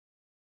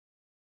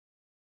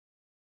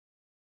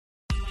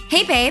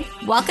Hey babe,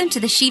 welcome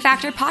to the She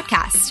Factor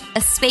podcast, a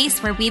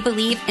space where we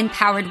believe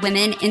empowered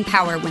women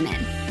empower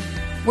women.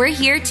 We're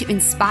here to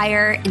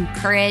inspire,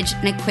 encourage,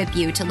 and equip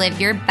you to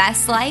live your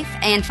best life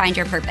and find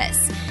your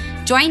purpose.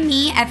 Join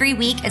me every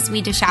week as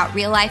we dish out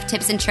real-life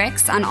tips and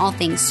tricks on all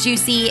things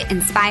juicy,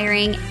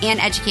 inspiring,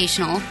 and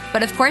educational,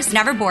 but of course,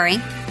 never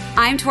boring.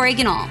 I'm Tori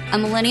Ganol, a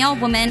millennial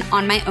woman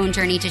on my own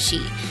journey to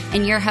she,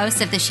 and your host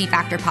of the She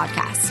Factor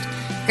podcast.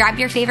 Grab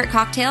your favorite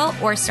cocktail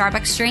or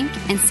Starbucks drink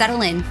and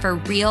settle in for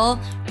real,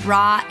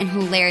 raw, and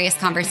hilarious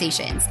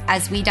conversations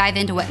as we dive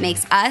into what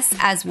makes us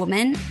as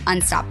women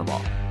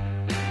unstoppable.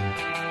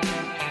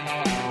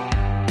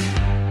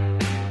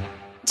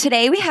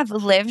 Today we have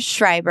Liv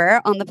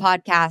Schreiber on the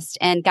podcast.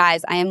 And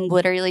guys, I am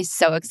literally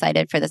so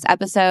excited for this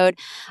episode.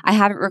 I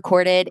haven't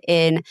recorded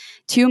in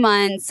 2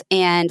 months,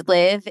 and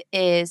Liv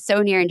is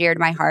so near and dear to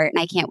my heart.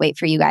 And I can't wait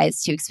for you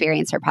guys to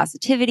experience her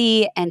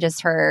positivity and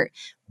just her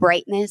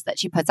brightness that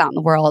she puts out in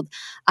the world.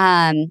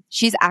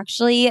 She's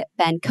actually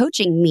been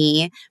coaching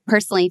me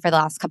personally for the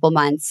last couple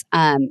months.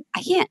 I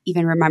can't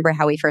even remember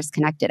how we first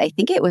connected. I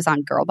think it was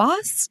on Girl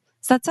Boss.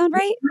 Does that sound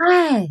right?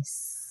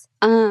 Nice.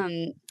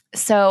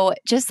 So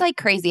just like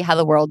crazy how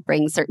the world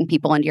brings certain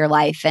people into your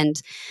life.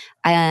 And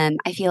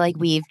I feel like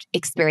we've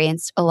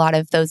experienced a lot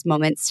of those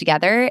moments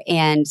together.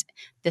 And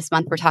this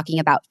month we're talking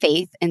about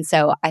faith. And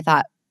so I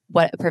thought,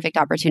 what a perfect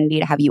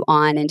opportunity to have you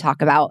on and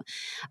talk about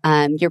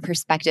your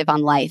perspective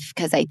on life,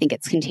 because I think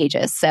it's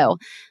contagious. So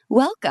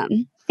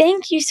welcome.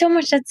 Thank you so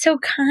much. That's so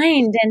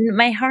kind. And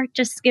my heart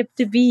just skipped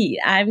a beat.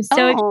 I'm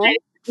so excited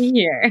to be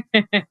here.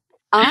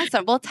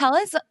 Awesome. Well,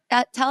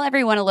 tell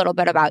everyone a little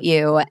bit about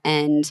you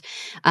and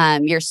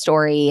your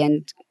story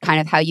and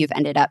kind of how you've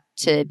ended up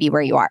to be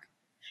where you are.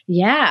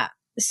 Yeah.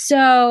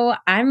 So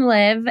I'm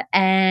Liv,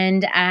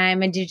 and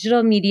I'm a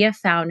digital media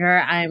founder.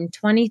 I'm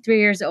 23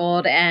 years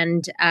old,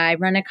 and I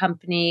run a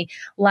company,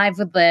 Live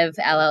with Liv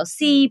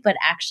LLC, but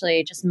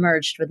actually just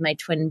merged with my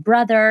twin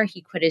brother.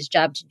 He quit his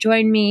job to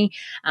join me.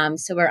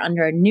 So we're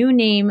under a new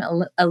name,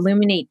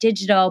 Illuminate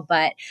Digital.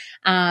 But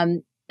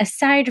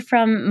aside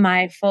from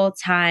my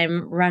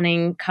full-time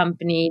running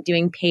company,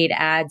 doing paid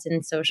ads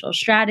and social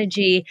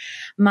strategy,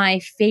 my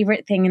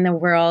favorite thing in the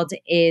world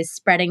is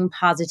spreading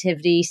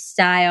positivity,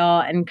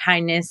 style, and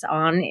kindness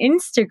on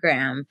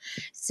Instagram.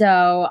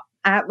 So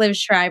at Liv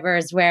Schreiber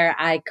is where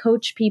I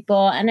coach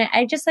people, and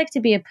I just like to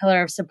be a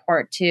pillar of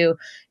support to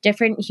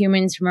different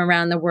humans from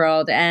around the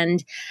world.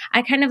 And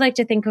I kind of like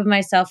to think of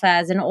myself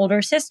as an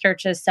older sister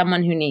to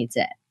someone who needs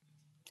it.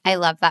 I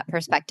love that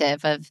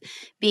perspective of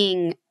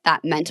being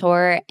that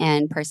mentor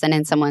and person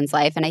in someone's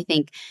life. And I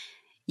think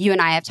you and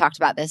I have talked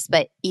about this,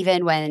 but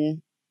even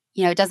when,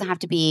 it doesn't have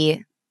to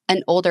be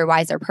an older,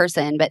 wiser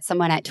person, but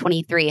someone at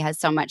 23 has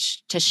so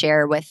much to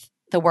share with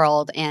the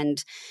world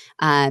and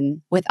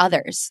with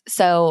others.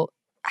 So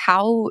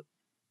how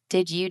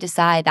did you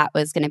decide that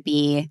was going to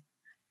be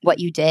what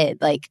you did?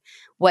 Like,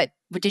 what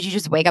did you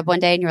just wake up one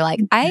day and you're like,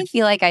 I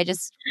feel like I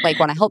just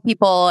want to help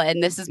people,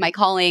 and this is my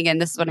calling,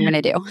 and this is what I'm going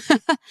to do?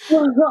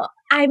 Well,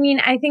 I mean,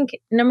 I think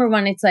number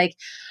one, it's like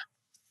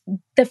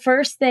the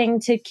first thing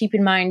to keep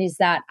in mind is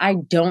that I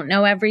don't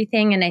know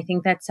everything. And I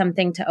think that's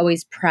something to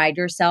always pride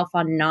yourself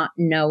on not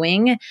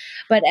knowing.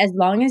 But as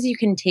long as you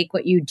can take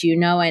what you do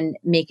know and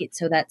make it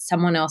so that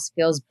someone else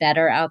feels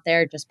better out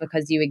there just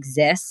because you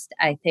exist,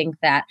 I think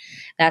that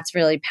that's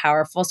really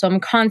powerful. So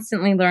I'm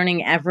constantly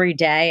learning every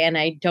day, and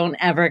I don't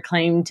ever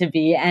claim to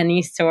be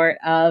any sort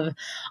of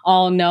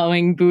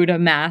all-knowing Buddha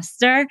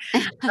master.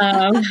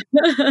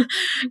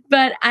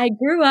 But I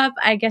grew up,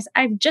 I guess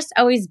I've just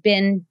always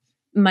been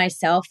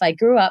myself. I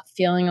grew up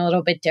feeling a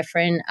little bit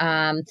different.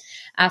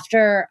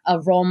 After a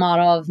role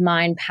model of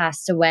mine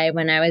passed away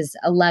when I was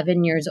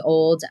 11 years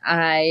old,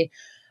 I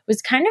was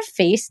kind of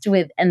faced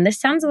with, and this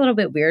sounds a little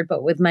bit weird,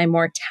 but with my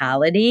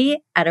mortality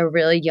at a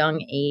really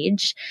young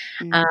age.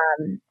 I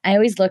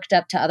always looked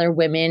up to other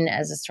women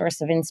as a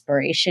source of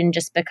inspiration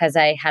just because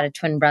I had a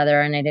twin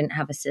brother and I didn't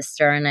have a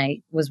sister. And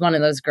I was one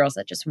of those girls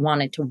that just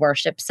wanted to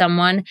worship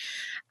someone.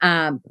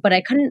 But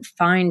I couldn't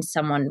find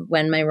someone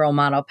when my role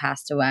model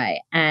passed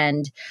away.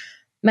 And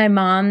my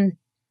mom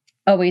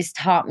always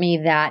taught me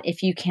that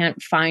if you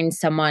can't find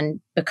someone,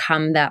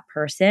 become that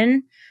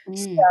person.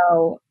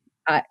 So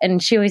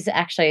and she was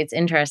actually, it's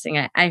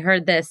interesting. I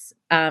heard this,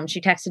 she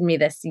texted me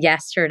this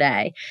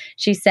yesterday.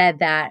 She said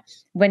that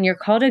when you're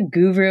called a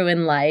guru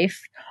in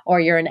life or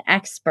you're an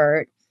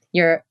expert,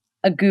 you're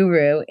a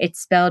guru.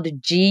 It's spelled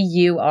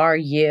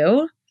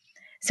G-U-R-U.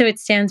 So it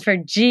stands for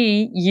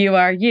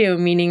G-U-R-U,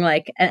 meaning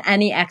like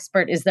any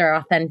expert is their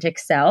authentic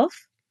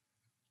self.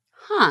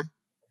 Huh.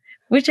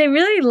 Which I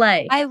really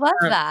like. I love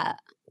that.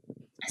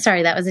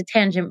 Sorry, that was a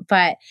tangent,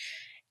 but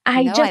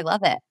I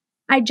love it.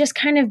 I just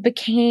kind of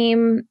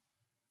became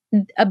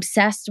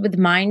obsessed with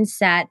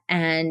mindset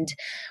and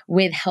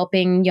with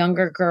helping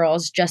younger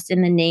girls just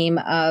in the name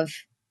of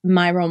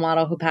my role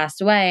model who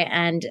passed away.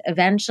 And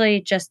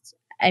eventually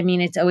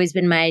it's always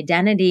been my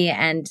identity.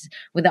 And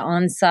with the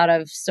onset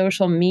of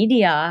social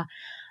media,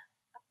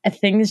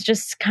 things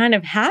just kind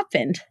of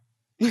happened.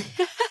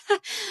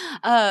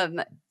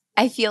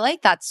 I feel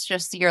like that's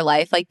just your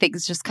life. Like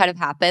things just kind of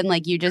happen.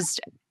 Like you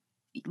just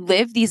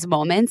live these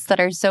moments that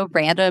are so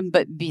random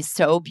but be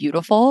so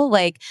beautiful.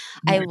 Like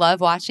I Yeah. love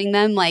watching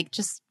them, like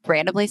just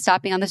randomly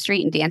stopping on the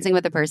street and dancing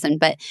with a person.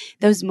 But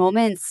those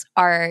moments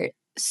are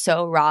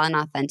so raw and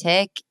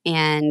authentic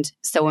and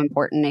so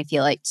important, I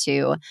feel like,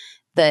 to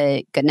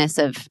the goodness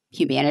of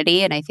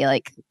humanity. And I feel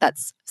like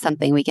that's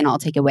something we can all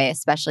take away,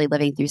 especially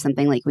living through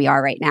something like we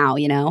are right now,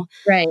 you know?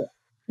 Right.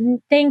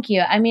 Thank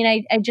you. I mean,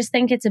 I just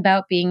think it's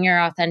about being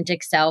your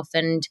authentic self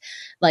and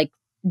like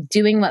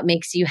doing what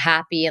makes you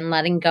happy and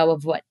letting go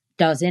of what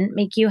doesn't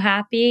make you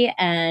happy.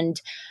 And,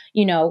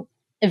 you know,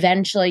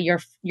 eventually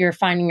you're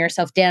finding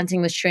yourself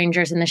dancing with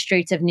strangers in the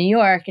streets of New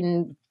York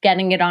and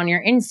getting it on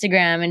your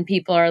Instagram and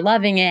people are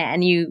loving it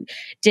and you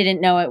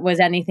didn't know it was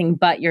anything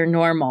but your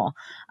normal.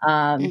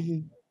 Um, Mm-hmm.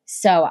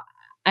 so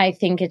I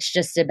think it's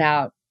just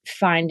about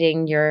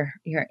finding your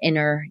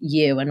inner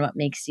you and what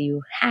makes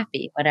you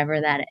happy,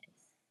 whatever that is.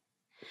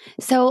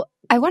 So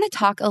I want to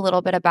talk a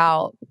little bit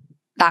about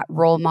that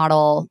role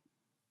model,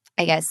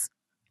 I guess,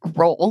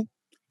 role,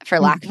 for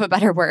lack of a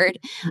better word,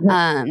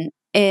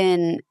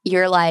 in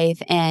your life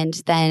and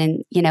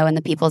then, you know, in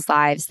the people's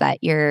lives that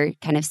you're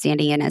kind of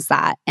standing in as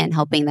that and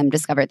helping them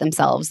discover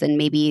themselves and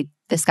maybe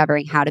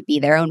discovering how to be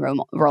their own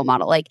role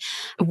model. Like,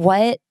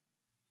 what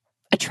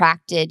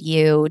attracted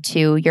you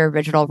to your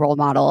original role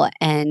model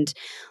and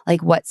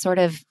like what sort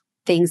of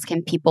things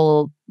can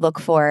people look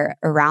for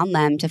around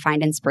them to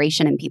find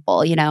inspiration in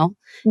people, you know?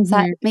 Does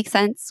that Mhm. make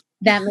sense?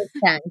 That makes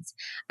sense.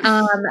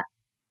 Um,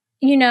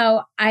 you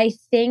know, I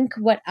think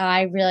what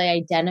I really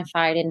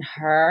identified in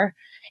her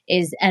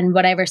is, and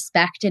what I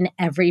respect in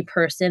every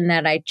person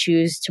that I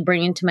choose to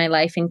bring into my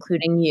life,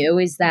 including you,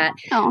 is that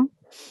Oh.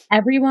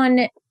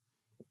 everyone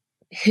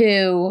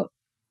who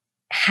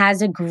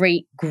has a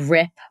great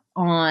grip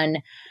on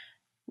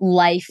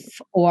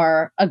life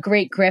or a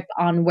great grip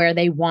on where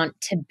they want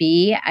to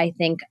be, I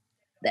think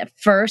the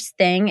first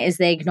thing is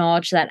they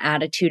acknowledge that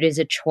attitude is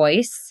a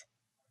choice.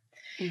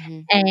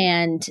 Hmm.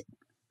 And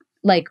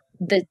like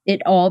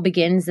it all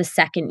begins the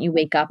second you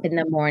wake up in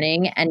the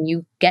morning and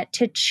you get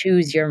to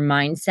choose your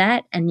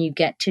mindset and you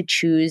get to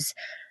choose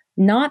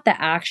not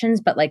the actions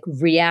but like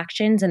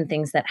reactions and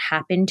things that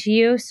happen to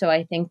you. So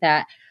I think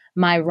that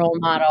my role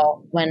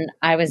model when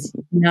I was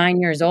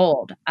 9 years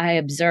old, I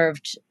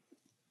observed,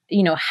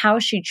 you know, how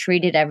she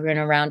treated everyone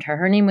around her.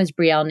 Her name was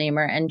Brielle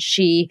Namer, and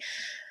she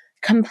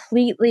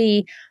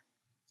completely,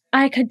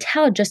 I could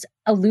tell, just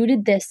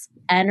eluded this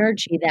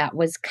energy that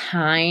was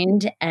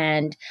kind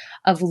and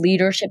of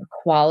leadership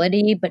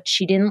quality, but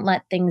she didn't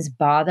let things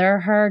bother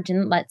her,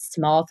 didn't let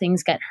small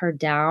things get her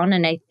down.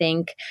 And I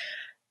think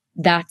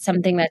that's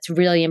something that's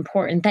really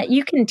important that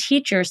you can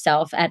teach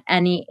yourself at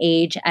any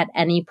age, at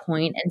any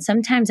point. And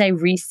sometimes I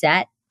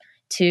reset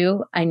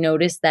too. I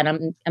notice that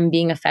I'm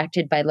being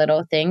affected by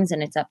little things,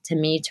 and it's up to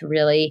me to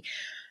really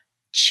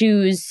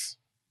choose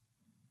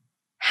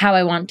how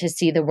I want to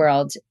see the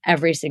world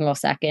every single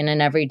second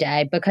and every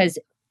day. Because,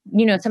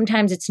 you know,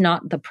 sometimes it's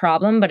not the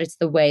problem, but it's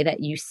the way that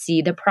you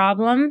see the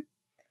problem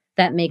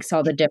that makes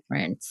all the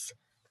difference.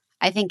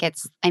 I think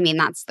I mean,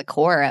 that's the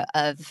core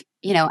of,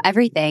 you know,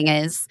 everything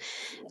is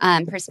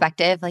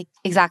perspective, like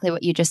exactly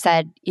what you just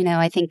said. You know,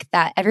 I think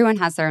that everyone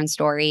has their own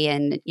story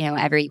and, you know,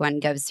 everyone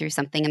goes through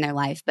something in their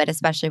life, but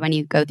especially when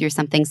you go through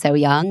something so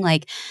young,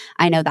 like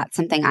I know that's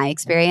something I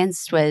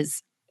experienced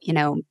was, you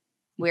know,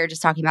 we were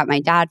just talking about my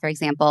dad, for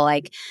example,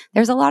 like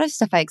there's a lot of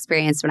stuff I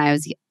experienced when I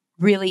was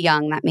really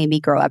young that made me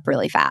grow up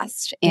really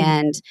fast. Mhm.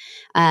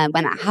 And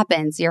when that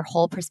happens, your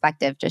whole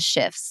perspective just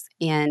shifts.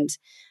 And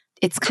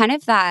it's kind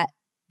of that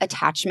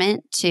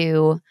attachment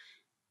to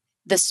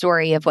the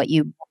story of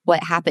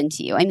what happened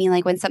to you. I mean,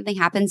 like when something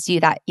happens to you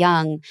that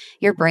young,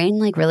 your brain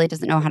like really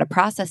doesn't know how to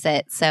process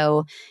it.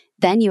 So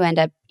then you end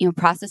up, you know,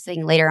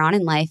 processing later on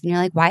in life and you're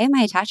like, why am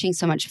I attaching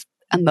so much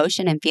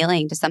emotion and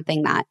feeling to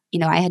something that, you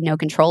know, I had no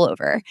control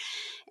over?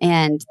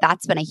 And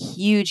that's been a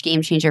huge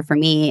game changer for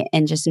me.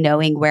 And just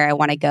knowing where I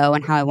want to go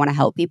and how I want to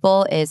help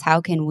people is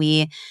how can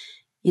we,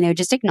 you know,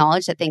 just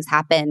acknowledge that things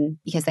happen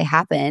because they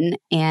happen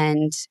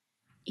and,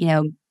 you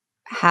know,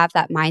 have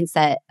that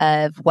mindset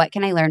of what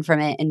can I learn from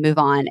it and move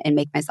on and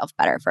make myself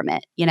better from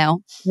it, you know?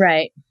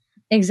 Right.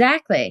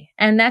 Exactly.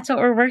 And that's what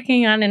we're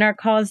working on in our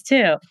calls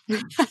too.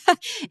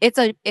 It's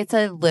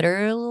a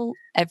literal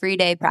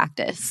everyday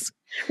practice.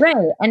 Right.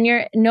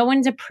 And no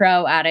one's a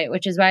pro at it,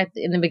 which is why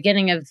in the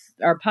beginning of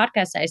our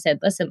podcast, I said,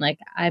 listen, like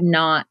I'm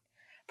not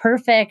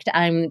perfect.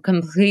 I'm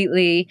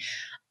completely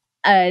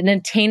an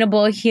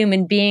attainable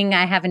human being.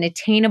 I have an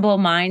attainable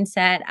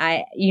mindset.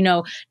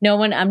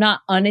 I'm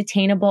not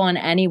unattainable in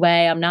any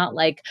way. I'm not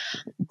like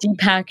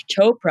Deepak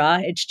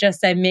Chopra. It's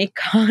just I make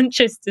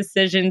conscious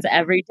decisions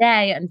every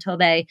day until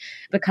they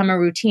become a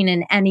routine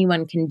and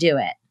anyone can do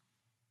it.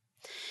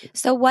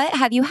 So what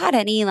have you had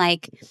any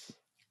like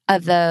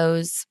of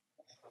those,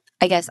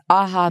 I guess,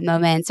 aha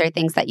moments or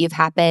things that you've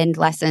happened,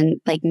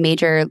 like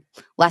major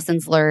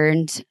lessons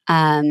learned,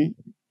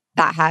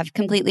 that have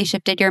completely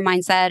shifted your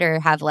mindset or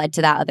have led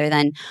to that other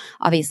than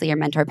obviously your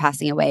mentor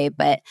passing away,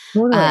 but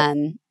Totally.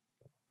 um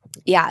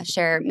Yeah,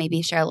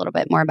 maybe share a little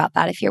bit more about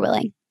that if you're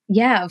willing.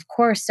 Yeah, of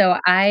course. So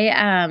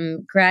I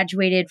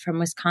graduated from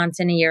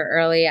Wisconsin a year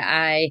early.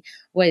 I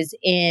was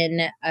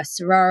in a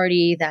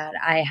sorority that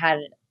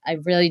I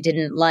really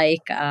didn't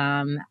like.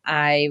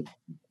 I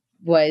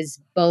was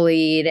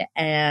bullied,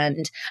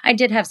 and I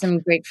did have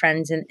some great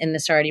friends in the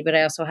sorority, but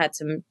I also had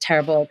some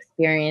terrible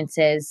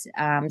experiences.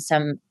 I'm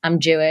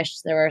Jewish.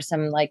 There were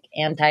some like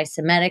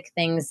anti-Semitic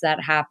things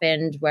that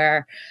happened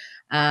where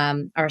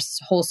our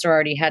whole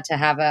sorority had to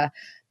have a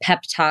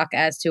pep talk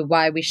as to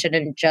why we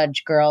shouldn't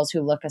judge girls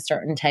who look a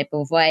certain type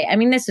of way. I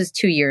mean, this was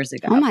 2 years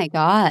ago. Oh my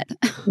God.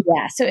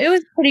 Yeah. So it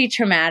was pretty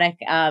traumatic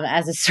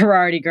as a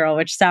sorority girl,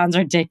 which sounds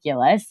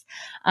ridiculous.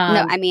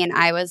 No, I mean,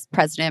 I was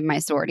president of my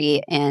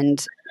sorority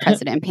and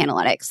president in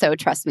Panalytics. So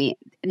trust me,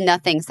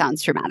 nothing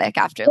sounds traumatic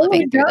after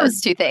living through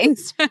those two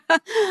things.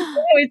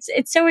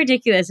 It's so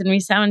ridiculous. And we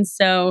sound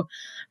so,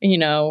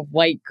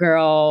 white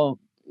girl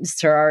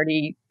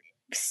sorority,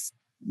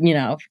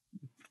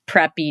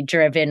 preppy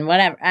driven,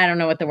 whatever. I don't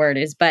know what the word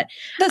is, but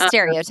the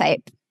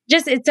stereotype.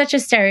 It's such a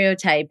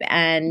stereotype.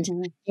 And,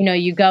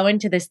 you go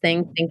into this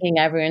thing thinking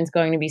everyone's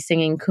going to be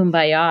singing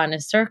Kumbaya in a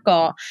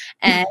circle.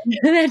 And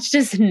that's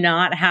just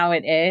not how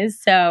it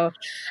is. So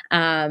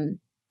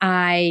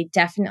I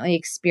definitely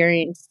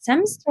experienced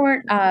some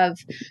sort of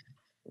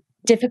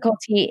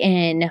difficulty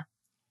in,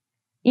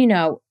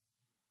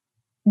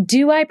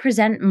 do I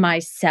present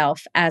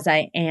myself as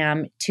I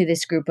am to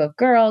this group of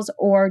girls,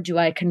 or do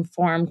I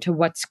conform to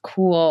what's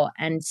cool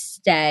and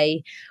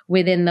stay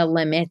within the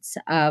limits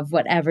of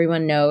what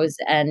everyone knows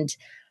and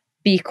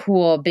be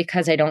cool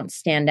because I don't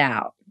stand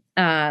out?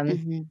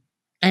 And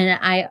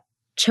I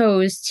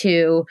chose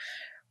to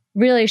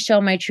really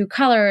show my true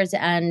colors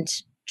and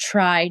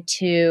try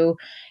to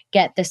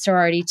get the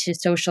sorority to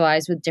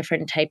socialize with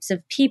different types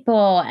of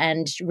people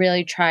and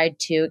really tried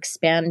to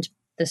expand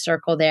the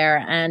circle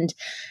there. And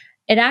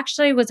it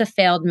actually was a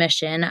failed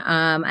mission.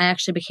 I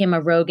actually became a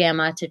rogue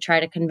Gamma to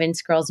try to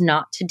convince girls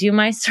not to do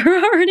my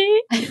sorority.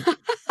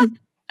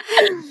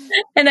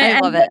 And I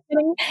love it.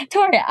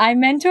 Tori, I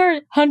mentor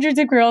hundreds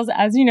of girls,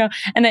 as you know,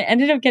 and I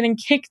ended up getting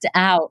kicked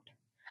out.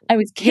 I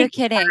was kicked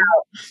out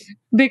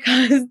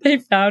because they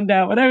found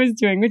out what I was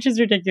doing, which is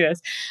ridiculous.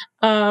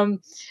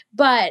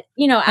 But,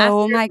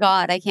 oh my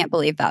God, I can't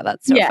believe that.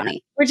 That's so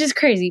funny. Which is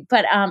crazy.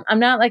 But I'm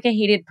not like a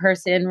hated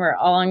person. We're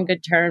all on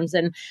good terms.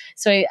 And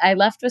so I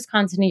left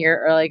Wisconsin a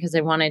year early because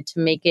I wanted to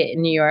make it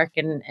in New York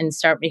and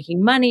start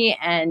making money.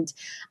 And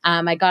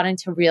I got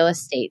into real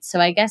estate.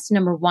 So I guess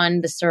number one,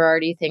 the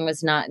sorority thing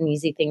was not an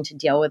easy thing to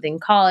deal with in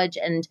college.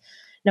 And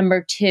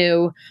number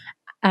two,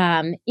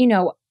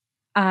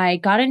 I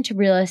got into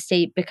real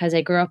estate because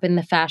I grew up in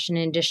the fashion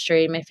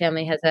industry. My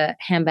family has a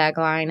handbag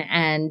line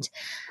and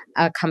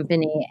a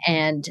company,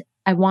 and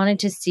I wanted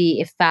to see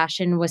if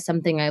fashion was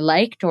something I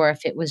liked or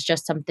if it was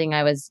just something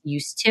I was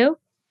used to.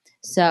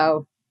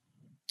 So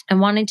I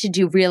wanted to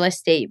do real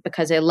estate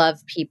because I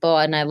love people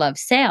and I love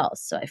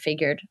sales. So I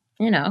figured,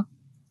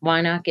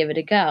 why not give it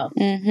a go?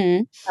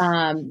 And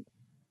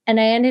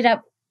I ended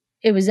up,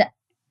 it was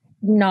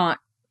not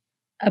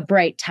a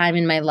bright time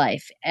in my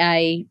life.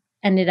 I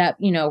ended up,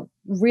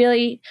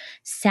 really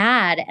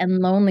sad and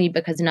lonely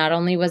because not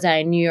only was I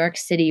in New York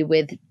City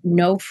with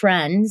no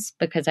friends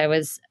because I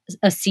was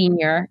a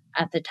senior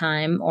at the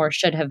time or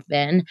should have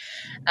been,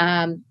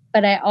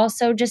 but I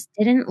also just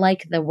didn't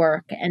like the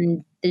work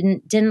and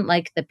didn't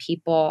like the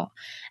people.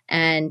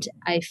 And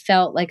I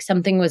felt like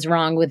something was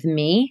wrong with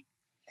me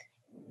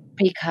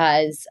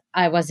because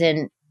I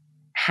wasn't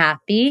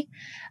happy.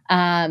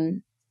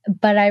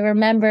 But I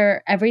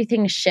remember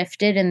everything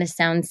shifted, and this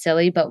sounds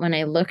silly, but when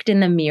I looked in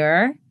the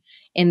mirror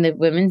in the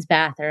women's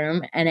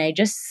bathroom and I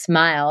just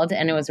smiled,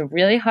 and it was a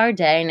really hard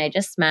day, and I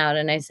just smiled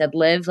and I said,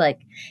 Liv, like,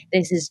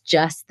 this is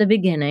just the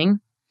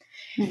beginning.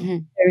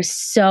 There's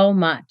so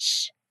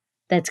much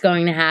that's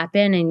going to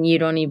happen and you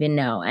don't even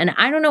know. And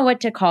I don't know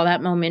what to call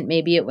that moment.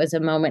 Maybe it was a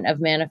moment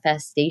of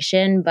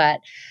manifestation, but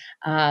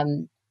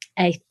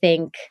I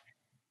think...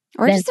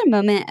 Or just a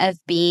moment of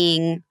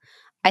being,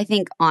 I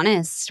think,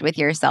 honest with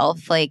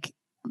yourself. Like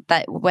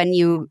that when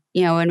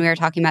when we were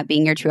talking about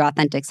being your true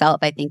authentic self,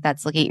 I think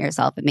that's looking at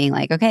yourself and being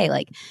like, okay,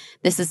 like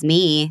this is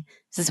me.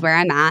 This is where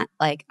I'm at.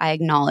 Like I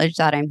acknowledge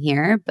that I'm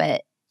here,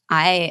 but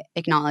I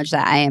acknowledge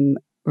that I am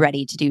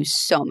ready to do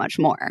so much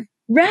more.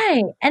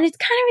 Right. And it's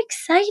kind of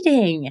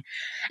exciting.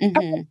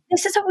 And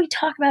this is what we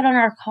talk about on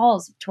our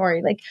calls,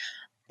 Tori. Like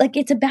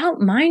it's about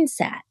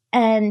mindset.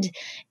 And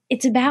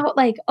it's about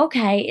like,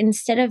 okay,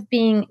 instead of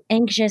being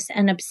anxious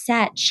and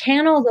upset,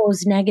 channel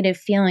those negative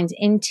feelings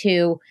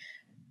into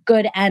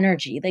good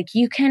energy. Like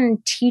you can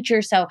teach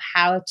yourself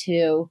how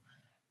to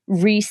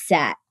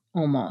reset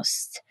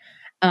almost.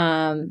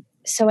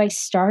 So I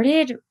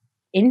started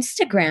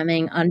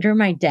Instagramming under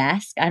my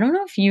desk. I don't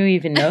know if you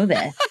even know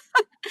this.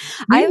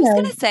 I was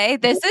going to say,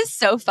 this is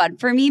so fun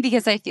for me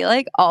because I feel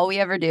like all we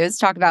ever do is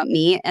talk about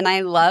me, and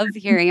I love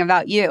hearing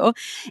about you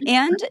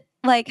and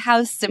like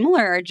how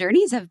similar our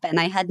journeys have been.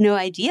 I had no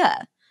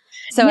idea.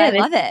 So Yeah, I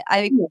love it.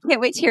 I can't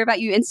wait to hear about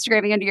you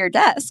Instagramming under your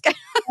desk.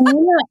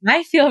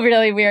 I feel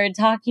really weird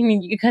talking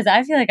to you because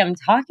I feel like I'm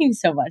talking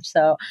so much.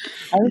 So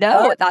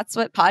No, that's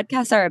what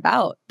podcasts are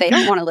about. They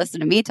don't want to listen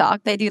to me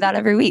talk. They do that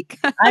every week.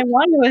 I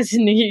want to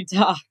listen to you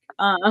talk.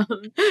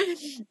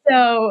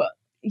 So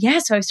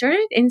so I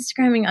started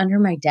Instagramming under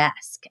my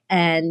desk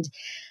and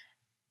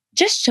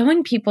just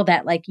showing people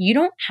that like you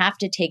don't have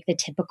to take the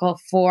typical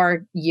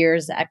 4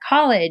 years at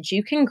college.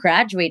 You can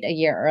graduate a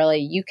year early.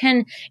 You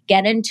can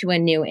get into a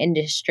new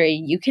industry.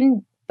 You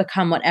can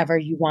become whatever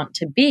you want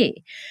to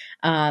be.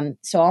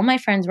 So all my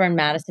friends were in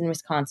Madison,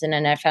 Wisconsin,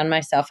 and I found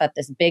myself at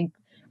this big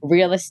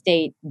real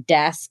estate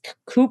desk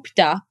cooped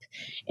up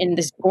in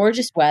this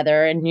gorgeous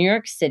weather in New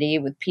York City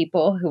with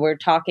people who were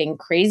talking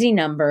crazy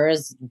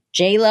numbers,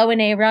 J-Lo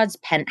and A-Rod's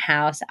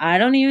penthouse. I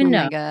don't even Oh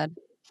know. my God.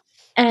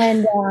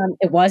 And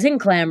it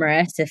wasn't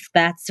glamorous, if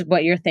that's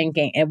what you're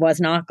thinking. It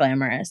was not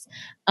glamorous.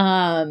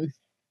 Actually,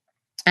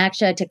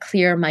 I had to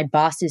clear my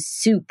boss's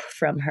soup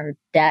from her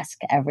desk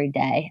every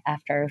day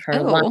after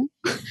her lunch.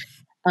 Oh.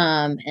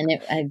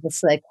 I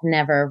just like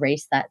never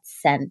erase that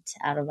scent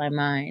out of my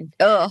mind.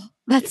 Oh,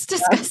 that's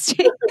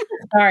disgusting.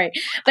 Sorry.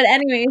 But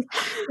anyways,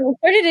 so I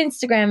started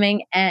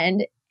Instagramming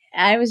and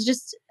I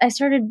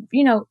started,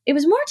 it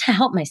was more to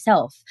help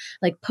myself,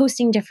 like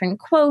posting different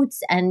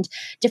quotes and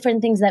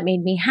different things that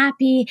made me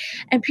happy.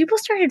 And people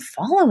started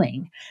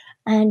following.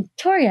 And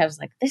Tori, I was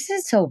like, this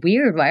is so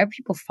weird. Why are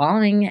people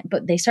following?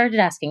 But they started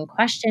asking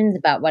questions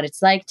about what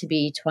it's like to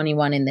be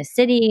 21 in the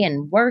city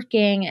and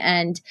working.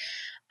 And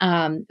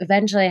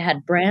eventually I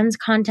had brands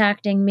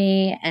contacting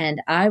me,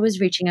 and I was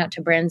reaching out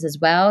to brands as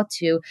well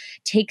to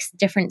take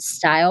different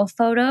style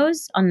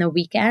photos on the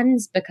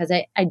weekends because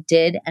I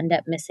did end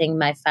up missing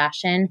my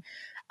fashion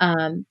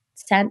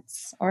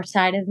sense or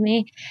side of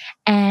me.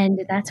 And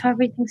that's how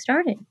everything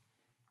started.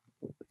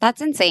 That's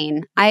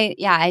insane.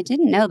 I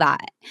didn't know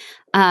that.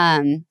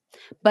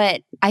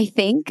 But I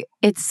think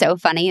it's so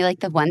funny. Like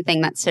the one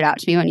thing that stood out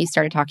to me when you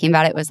started talking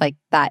about it was like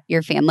that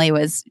your family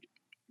was,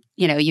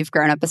 you've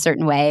grown up a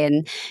certain way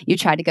and you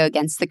try to go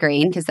against the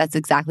grain, because that's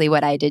exactly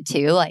what I did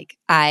too. Like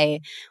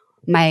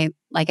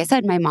like I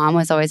said, my mom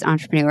was always an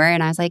entrepreneur,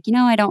 and I was like,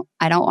 I don't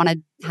want to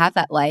have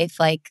that life.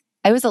 Like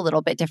I was a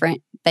little bit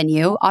different than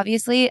you,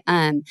 obviously.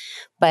 But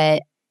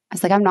I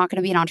was like, I'm not going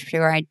to be an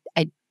entrepreneur.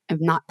 I'm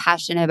not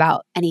passionate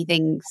about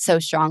anything so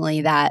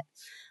strongly that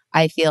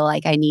I feel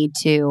like I need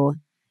to,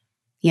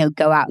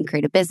 go out and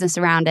create a business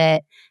around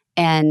it.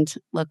 And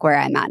look where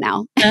I'm at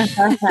now.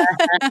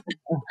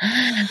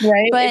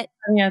 Right. But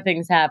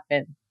Things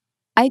happen.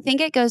 I think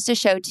it goes to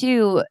show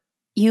too,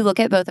 you look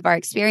at both of our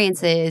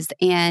experiences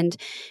and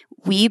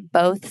we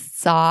both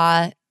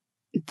saw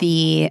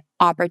the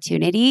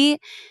opportunity.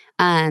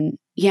 A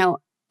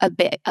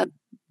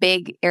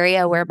big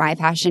area where my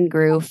passion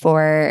grew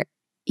for,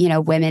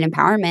 women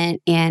empowerment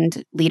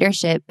and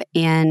leadership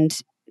and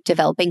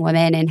developing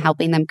women and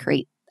helping them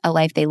create a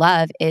life they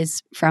love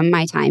is from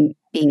my time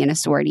being in a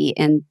sorority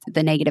and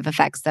the negative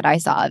effects that I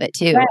saw of it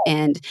too. Right.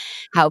 And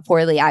how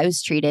poorly I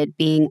was treated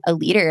being a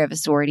leader of a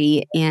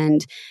sorority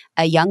and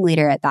a young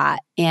leader at that.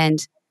 And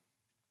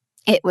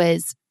it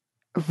was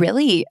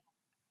really,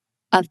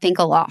 I think,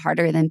 a lot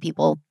harder than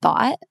people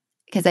thought,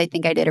 because I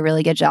think I did a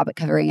really good job at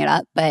covering it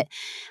up. But,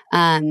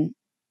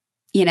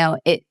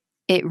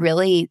 it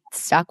really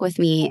stuck with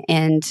me,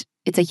 and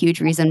it's a huge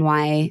reason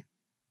why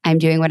I'm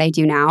doing what I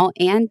do now.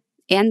 And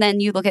then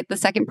you look at the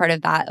second part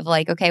of that of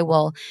like, okay,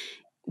 well,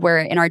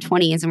 we're in our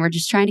 20s and we're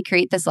just trying to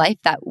create this life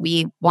that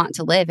we want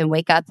to live and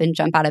wake up and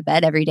jump out of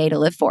bed every day to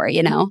live for,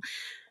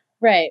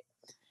 Right.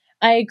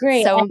 I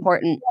agree. So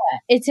important. Yeah,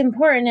 it's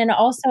important. And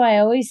also I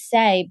always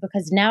say,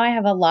 because now I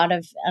have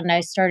and I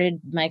started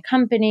my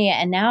company,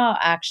 and now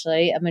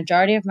actually a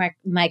majority of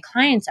my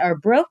clients are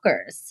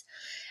brokers.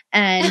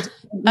 And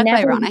That's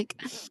ironic.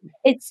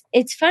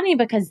 It's funny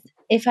because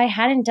if I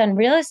hadn't done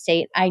real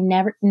estate, I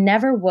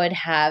never would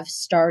have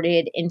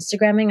started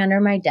Instagramming under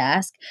my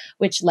desk,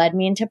 which led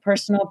me into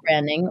personal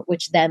branding,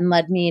 which then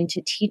led me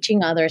into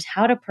teaching others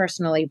how to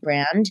personally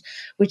brand,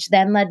 which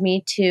then led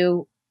me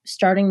to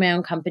starting my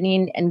own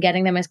company and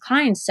getting them as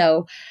clients.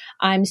 So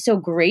I'm so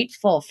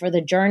grateful for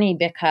the journey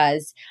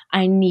because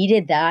I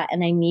needed that,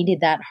 and I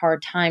needed that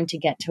hard time to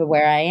get to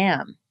where I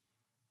am.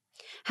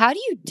 How do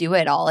you do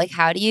it all? Like,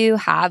 how do you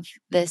have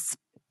this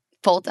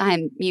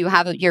full-time, you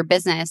have your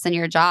business and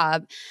your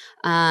job,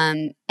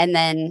 and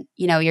then,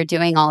 you're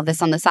doing all of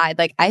this on the side?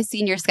 Like, I've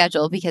seen your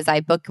schedule because I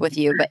book with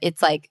you, but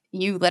it's like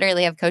you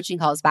literally have coaching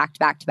calls back to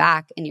back to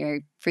back in your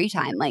free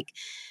time. Like,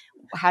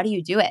 how do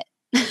you do it?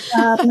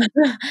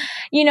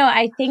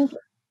 I think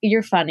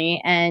you're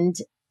funny, and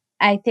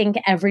I think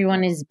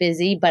everyone is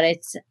busy, but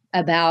it's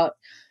about,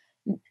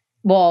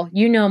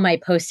 my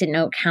Post-it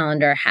note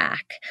calendar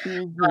hack.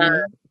 Mm-hmm.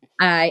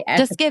 I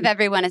just give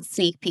everyone a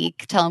sneak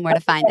peek. Tell them where to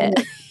find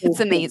it.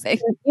 It's amazing.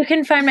 You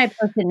can find my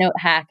Post-it note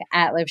hack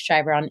at Liv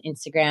Schreiber on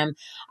Instagram.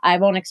 I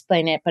won't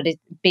explain it, but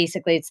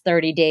it's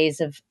 30 days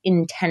of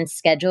intense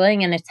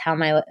scheduling, and it's how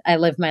I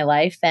live my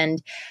life.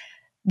 And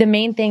the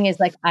main thing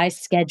is like I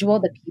schedule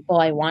the people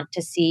I want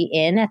to see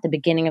in at the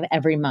beginning of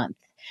every month.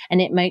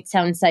 And it might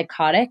sound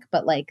psychotic,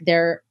 but like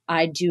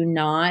I do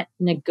not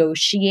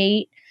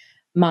negotiate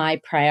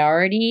my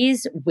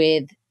priorities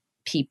with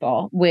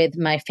people, with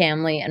my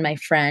family and my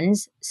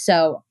friends.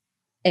 So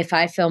if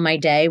I fill my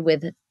day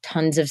with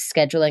tons of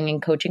scheduling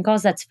and coaching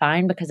calls, that's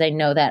fine, because I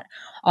know that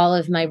all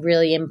of my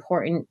really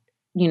important,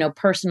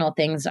 personal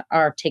things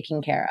are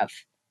taken care of.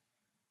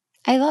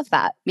 I love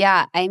that.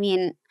 Yeah. I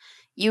mean,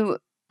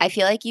 I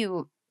feel like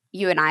you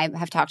and I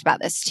have talked about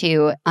this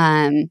too.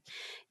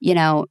 You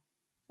know,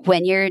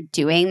 when you're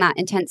doing that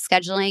intense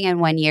scheduling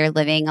and when you're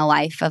living a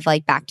life of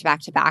like back to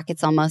back to back,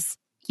 it's almost,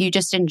 you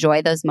just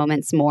enjoy those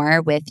moments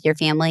more with your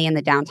family and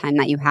the downtime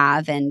that you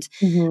have. And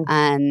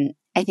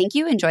I think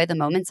you enjoy the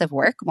moments of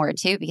work more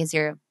too, because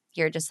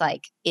you're just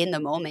like in the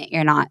moment.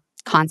 You're not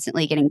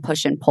constantly getting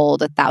pushed and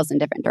pulled 1,000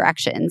 different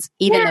directions.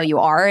 Even though you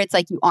are, it's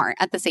like you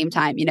aren't at the same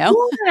time, you know?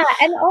 Yeah.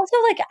 And also,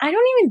 like, I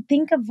don't even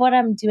think of what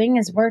I'm doing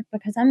as work,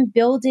 because I'm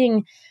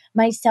building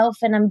myself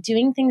and I'm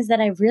doing things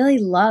that I really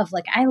love.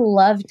 Like, I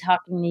love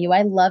talking to you.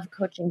 I love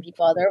coaching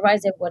people.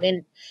 Otherwise, I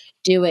wouldn't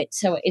do it.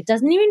 So it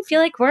doesn't even feel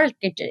like work.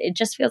 It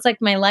just feels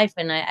like my life.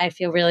 And I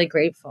feel really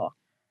grateful.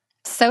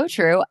 So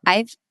true.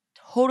 I've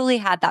totally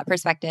had that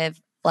perspective,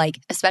 like,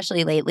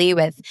 especially lately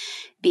with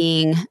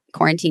being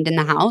quarantined in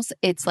the house.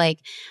 It's like,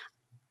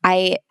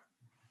 I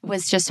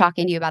was just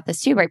talking to you about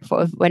this too, right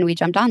before when we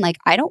jumped on. Like,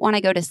 I don't want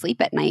to go to sleep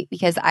at night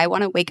because I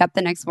want to wake up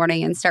the next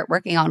morning and start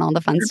working on all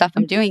the fun stuff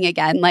I'm doing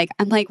again. Like,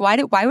 I'm like, why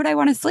would I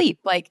want to sleep?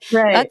 Like,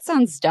 that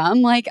sounds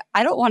dumb. Like,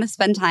 I don't want to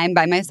spend time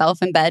by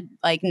myself in bed,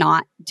 like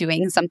not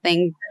doing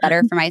something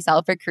better for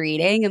myself or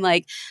creating. And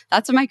like,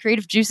 that's when my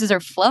creative juices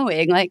are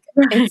flowing. Like,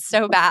 it's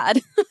so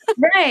bad.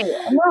 Right.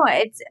 No,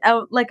 it's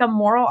like a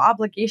moral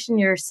obligation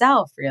to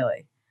yourself,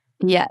 really.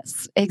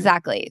 Yes,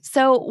 exactly.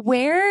 So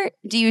where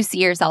do you see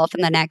yourself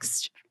in the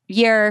next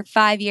year,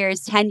 5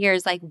 years, 10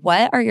 years? Like,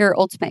 what are your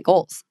ultimate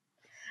goals?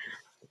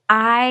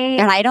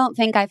 And I don't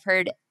think I've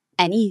heard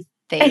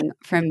anything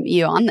from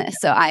you on this.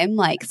 So I'm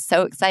like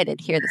so excited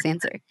to hear this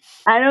answer.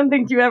 I don't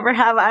think you ever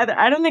have either.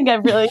 I don't think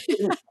I've really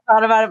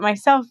thought about it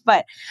myself,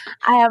 but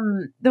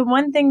the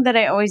one thing that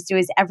I always do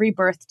is every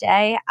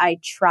birthday, I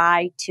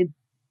try to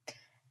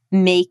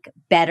make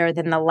better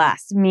than the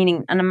last,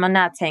 meaning, and I'm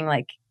not saying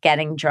like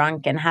getting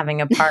drunk and having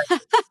a party.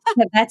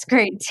 That's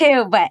great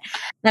too. But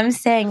I'm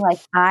saying, like,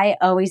 I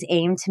always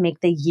aim to make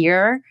the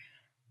year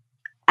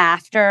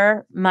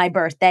after my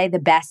birthday the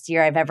best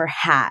year I've ever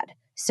had,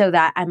 so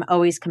that I'm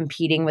always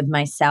competing with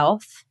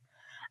myself.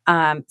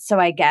 So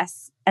I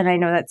guess, and I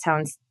know that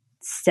sounds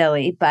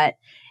silly, but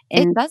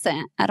it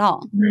doesn't at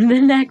all.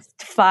 The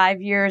next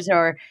 5 years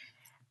or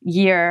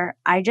year,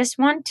 I just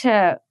want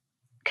to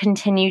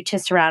continue to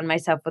surround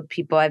myself with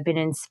people I've been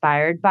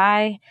inspired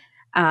by.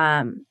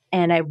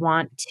 And I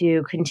want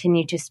to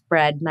continue to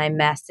spread my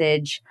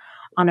message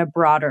on a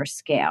broader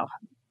scale.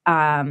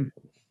 I'm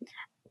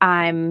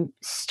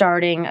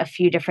starting a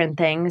few different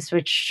things,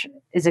 which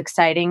is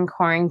exciting.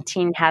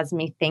 Quarantine has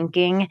me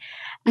thinking.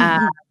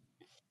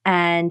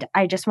 And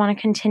I just want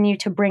to continue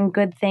to bring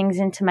good things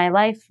into my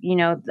life.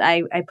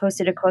 I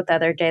posted a quote the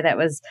other day that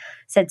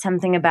said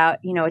something about,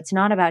 it's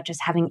not about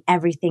just having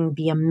everything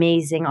be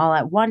amazing all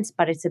at once,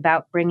 but it's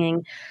about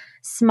bringing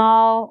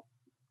small,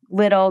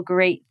 little,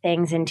 great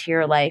things into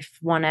your life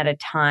one at a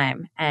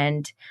time.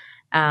 And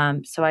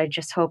so I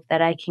just hope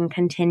that I can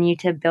continue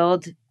to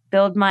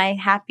build my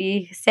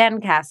happy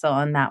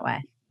sandcastle in that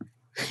way.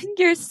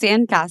 Your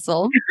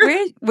sandcastle.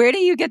 Where do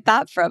you get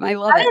that from? I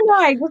love it. I don't know.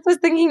 I just was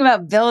thinking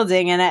about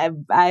building,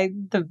 and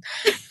the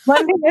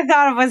one thing I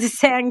thought of was a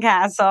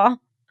sandcastle.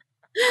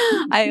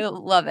 I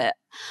love it.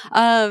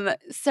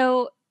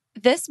 So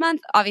this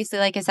month, obviously,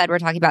 like I said, we're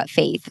talking about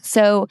faith.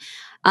 So,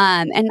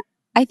 and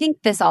I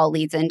think this all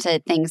leads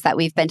into things that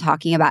we've been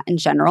talking about in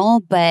general,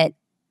 but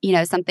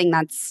something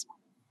that's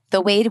the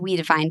way we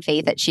define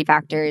faith at She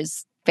Factor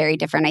is very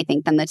different, I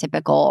think, than the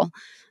typical,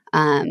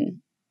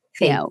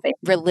 faith.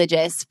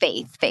 Religious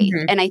faith.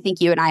 Mm-hmm. And I think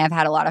you and I have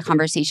had a lot of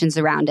conversations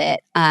around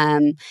it.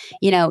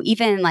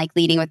 Even like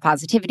leading with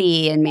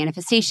positivity and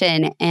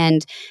manifestation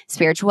and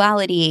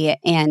spirituality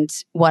and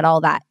what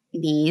all that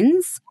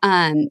means.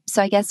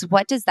 So I guess,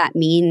 what does that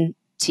mean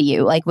to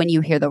you? Like when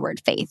you hear the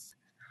word faith?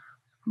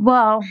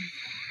 Well,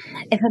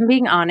 if I'm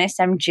being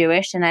honest, I'm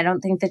Jewish, and I don't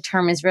think the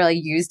term is really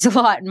used a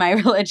lot in my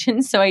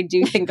religion. So I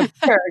do think of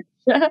church.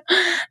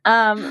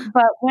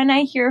 But when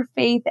I hear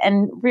faith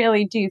and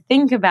really do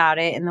think about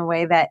it in the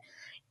way that,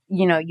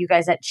 you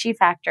guys at She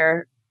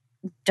Factor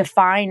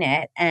define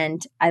it,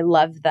 and I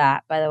love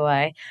that, by the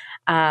way,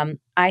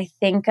 I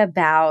think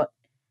about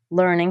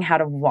learning how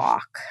to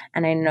walk.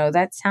 And I know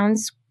that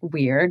sounds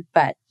weird,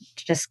 but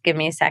just give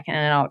me a second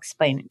and I'll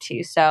explain it to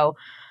you. So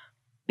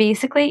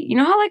basically, you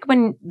know how like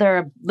when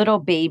they're little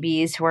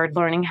babies who are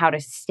learning how to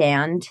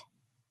stand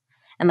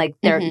and like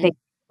they're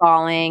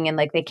falling and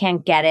like they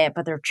can't get it,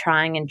 but they're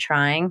trying and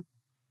trying.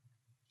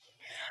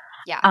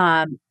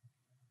 Yeah.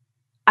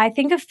 I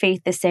think of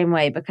faith the same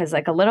way, because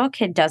like a little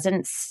kid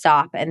doesn't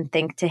stop and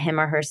think to him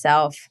or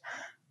herself,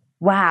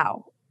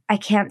 wow, I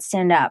can't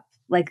stand up.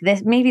 like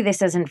this, maybe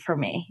this isn't for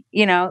me,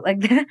 like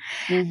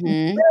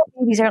Mm-hmm.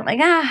 babies aren't like,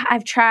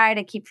 I've tried,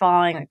 I keep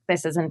falling, like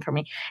this isn't for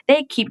me.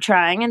 They keep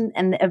trying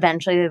and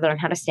eventually they learn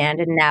how to stand.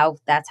 And now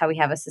that's how we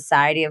have a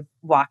society of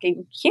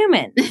walking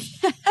humans.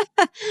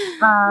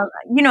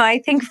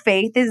 I think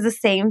faith is the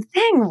same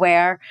thing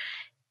where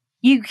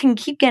you can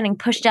keep getting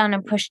pushed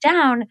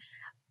down,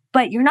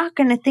 but you're not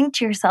going to think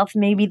to yourself,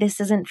 maybe this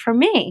isn't for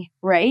me,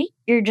 right?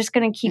 You're just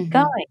going to keep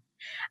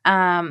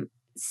going.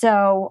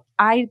 So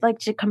I like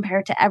to compare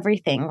it to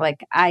everything. Like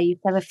I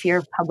used to have a fear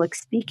of public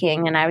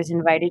speaking and I was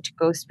invited to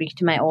go speak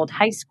to my old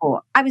high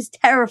school. I was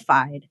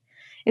terrified.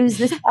 It was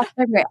this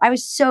grade.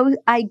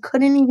 I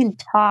couldn't even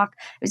talk.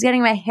 I was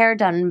getting my hair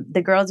done.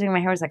 The girl doing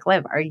my hair was like,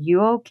 Liv, are you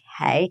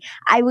okay?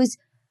 I was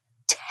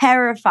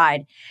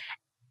terrified.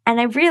 And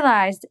I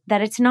realized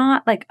that it's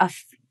not like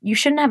you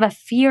shouldn't have a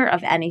fear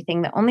of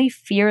anything. The only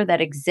fear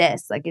that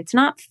exists, like it's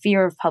not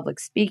fear of public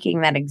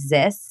speaking that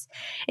exists.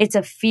 It's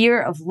a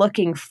fear of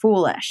looking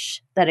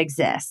foolish that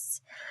exists.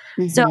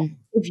 So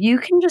if you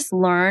can just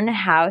learn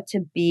how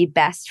to be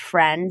best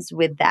friends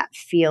with that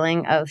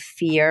feeling of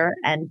fear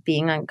and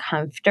being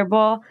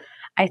uncomfortable,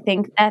 I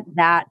think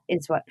that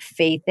is what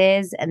faith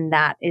is. And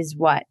that is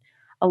what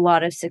a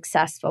lot of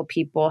successful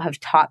people have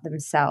taught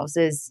themselves,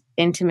 is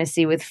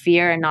intimacy with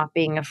fear and not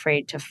being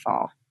afraid to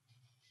fall.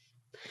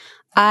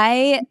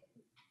 I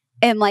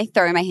am like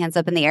throwing my hands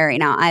up in the air right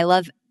now. I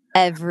love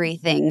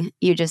everything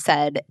you just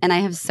said. And I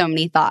have so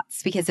many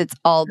thoughts because it's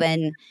all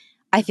been,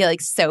 I feel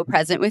like, so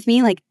present with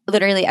me. Like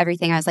literally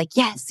everything I was like,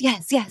 yes,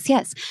 yes, yes,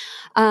 yes.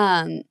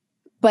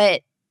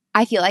 But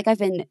I feel like I've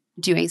been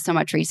doing so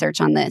much research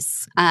on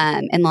this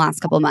in the last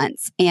couple of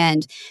months.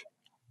 And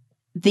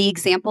the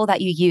example that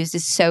you used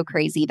is so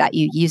crazy that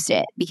you used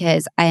it,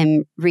 because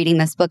I'm reading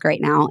this book right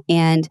now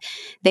and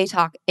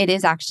it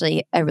is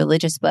actually a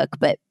religious book,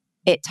 but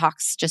it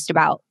talks just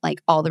about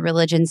like all the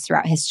religions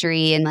throughout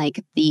history and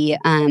like the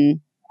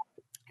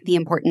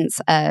importance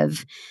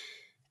of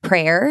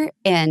prayer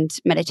and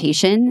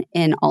meditation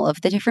in all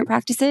of the different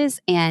practices.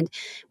 And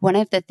one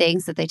of the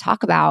things that they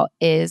talk about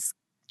is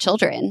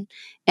children,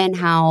 and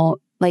how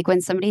like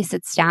when somebody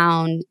sits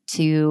down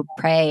to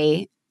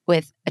pray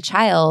with a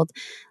child,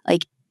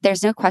 like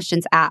there's no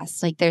questions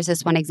asked. Like there's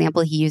this one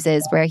example he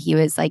uses where he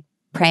was like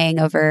praying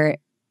over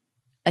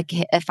a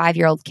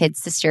 5-year-old kid's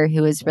sister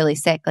who was really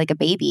sick, like a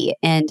baby.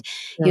 And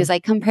he was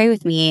like, come pray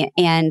with me.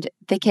 And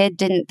the kid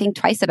didn't think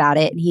twice about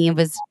it. And he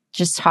was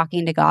just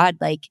talking to God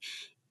like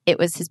it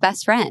was his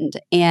best friend.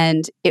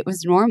 And it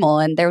was normal.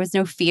 And there was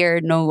no fear,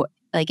 no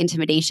like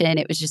intimidation.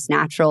 It was just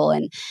natural.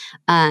 And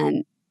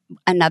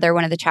another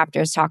one of the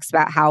chapters talks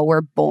about how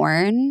we're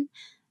born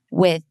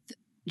with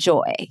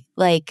joy.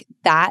 Like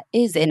that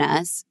is in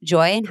us,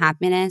 joy and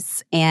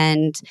happiness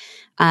and,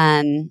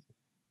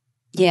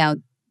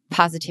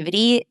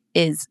 positivity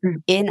is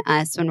in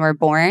us when we're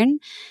born,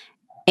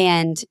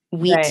 and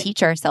we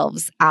teach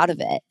ourselves out of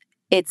it.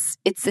 It's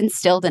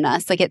instilled in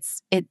us. Like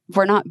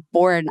we're not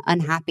born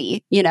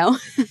unhappy,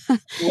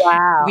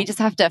 Wow. We just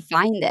have to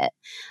find it.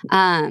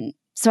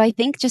 So I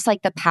think just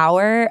like the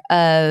power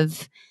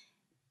of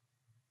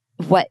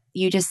what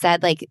you just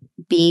said, like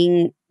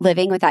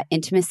living with that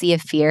intimacy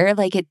of fear,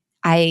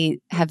 I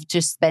have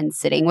just been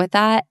sitting with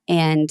that,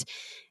 and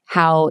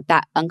how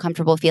that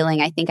uncomfortable feeling,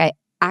 I think I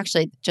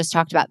actually just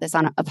talked about this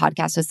on a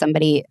podcast with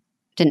somebody,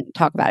 didn't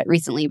talk about it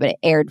recently, but it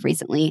aired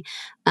recently,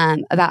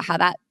 about how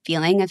that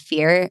feeling of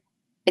fear,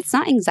 it's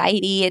not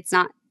anxiety. It's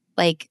not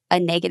like a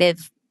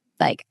negative,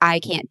 like I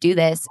can't do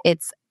this.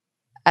 It's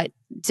a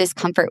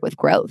discomfort with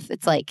growth.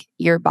 It's like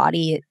your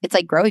body, it's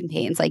like growing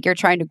pains. Like you're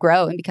trying to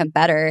grow and become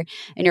better,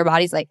 and your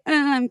body's like,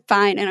 I'm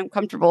fine and I'm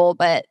comfortable,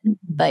 but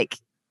like,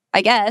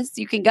 I guess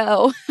you can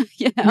go,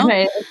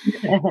 Right.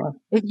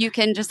 If you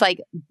can just like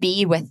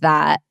be with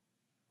that,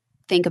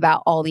 think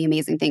about all the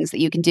amazing things that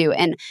you can do.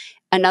 And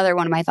another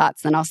one of my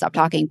thoughts, then I'll stop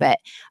talking, but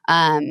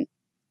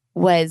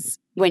was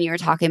when you were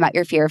talking about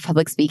your fear of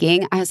public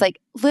speaking, I was like,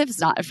 Liv's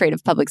not afraid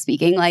of public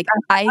speaking. Like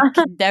I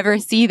could never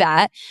see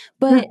that.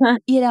 But,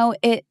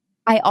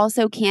 I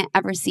also can't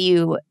ever see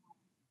you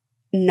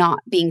not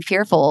being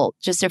fearful,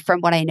 just from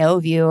what I know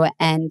of you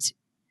and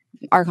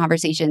our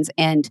conversations,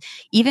 and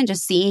even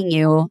just seeing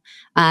you,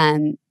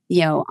 on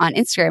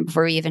Instagram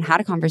before we even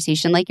had a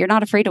conversation. Like you're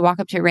not afraid to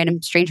walk up to a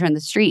random stranger on the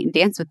street and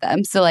dance with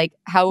them. So like,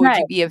 how would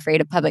you be afraid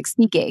of public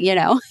speaking,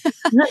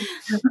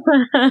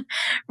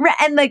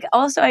 And like,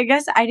 also, I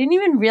guess I didn't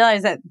even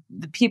realize that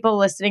the people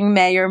listening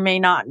may or may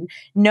not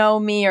know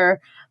me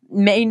or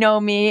may know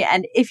me.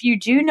 And if you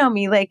do know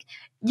me, like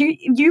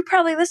you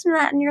probably listen to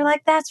that and you're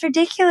like, that's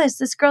ridiculous.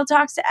 This girl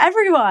talks to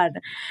everyone.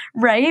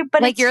 Right.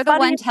 But like you're the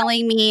one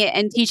telling me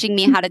and teaching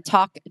me how to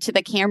talk to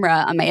the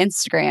camera on my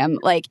Instagram.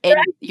 Like, and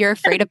you're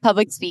afraid of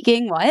public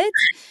speaking. What?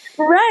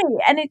 Right.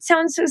 And it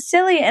sounds so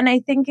silly. And I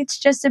think it's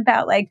just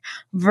about like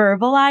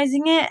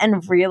verbalizing it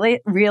and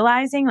really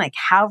realizing like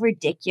how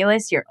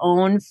ridiculous your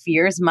own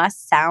fears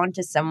must sound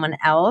to someone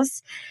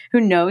else who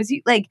knows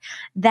you. Like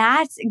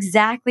that's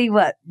exactly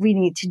what we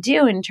need to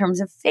do in terms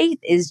of faith,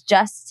 is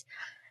just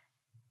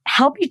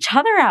help each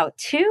other out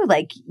too.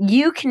 Like,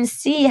 you can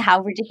see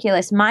how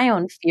ridiculous my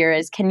own fear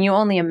is. Can you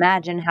only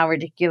imagine how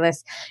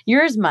ridiculous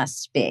yours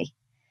must be?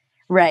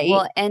 Right.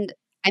 Well, and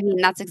I mean,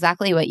 that's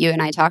exactly what you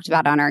and I talked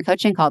about on our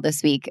coaching call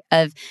this week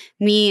of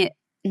me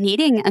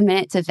needing a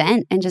minute to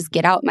vent and just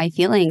get out my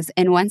feelings.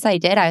 And once I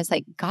did, I was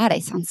like, God, I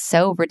sound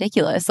so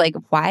ridiculous. Like,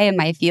 why am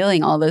I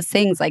feeling all those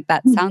things? Like,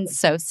 that sounds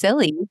so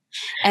silly.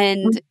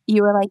 And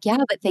you were like,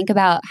 yeah, but think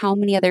about how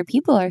many other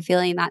people are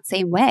feeling that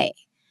same way,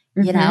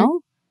 you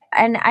know?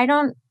 And I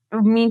don't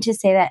mean to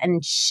say that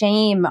and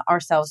shame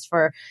ourselves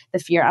for the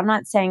fear. I'm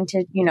not saying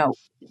to,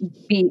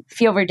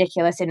 feel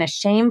ridiculous in a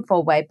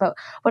shameful way. But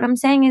what I'm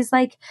saying is,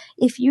 like,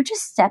 if you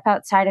just step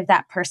outside of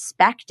that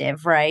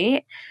perspective,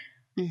 right?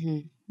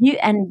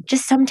 And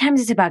just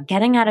sometimes it's about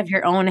getting out of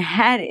your own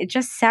head. It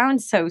just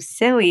sounds so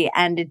silly.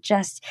 And it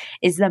just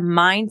is the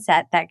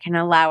mindset that can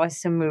allow us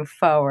to move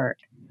forward.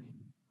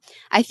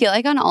 I feel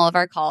like on all of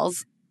our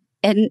calls,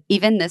 and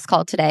even this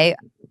call today,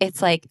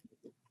 it's like,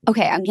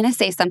 okay, I'm going to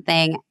say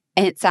something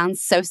and it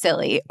sounds so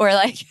silly. Or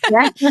like,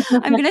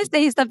 I'm going to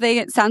say something,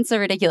 it sounds so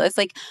ridiculous.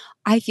 Like,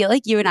 I feel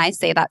like you and I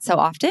say that so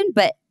often,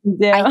 but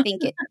I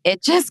think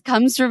it just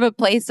comes from a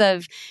place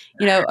of,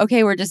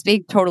 okay, we're just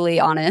being totally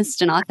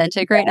honest and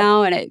authentic right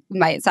now. And it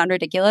might sound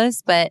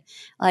ridiculous, but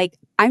like,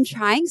 I'm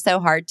trying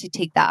so hard to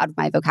take that out of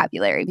my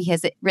vocabulary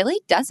because it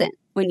really doesn't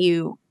when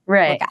you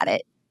look at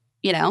it,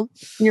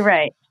 You're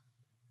right.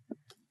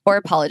 Or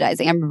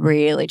apologizing. I'm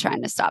really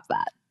trying to stop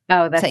that.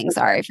 Oh, that's saying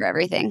sorry for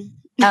everything.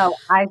 Oh,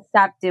 I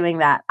stopped doing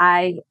that.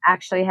 I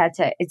actually had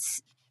to,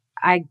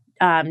 I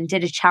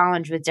did a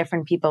challenge with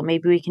different people.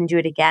 Maybe we can do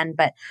it again.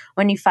 But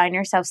when you find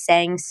yourself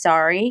saying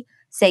sorry,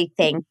 say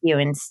thank you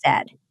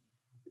instead.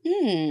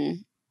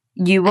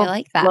 You will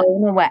like that.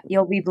 Blown away.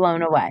 You'll be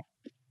blown away.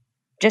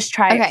 Just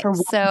try it for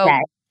 1 day,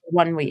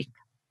 1 week.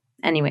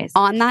 Anyways.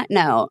 On that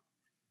note,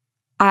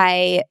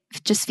 I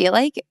just feel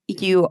like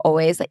you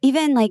always,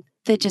 even like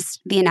the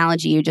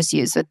analogy you just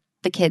used with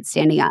the kids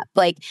standing up,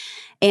 like,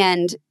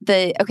 and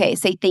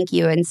say thank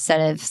you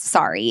instead of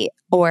sorry,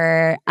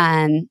 or,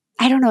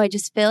 I don't know. I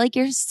just feel like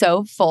you're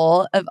so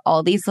full of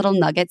all these little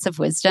nuggets of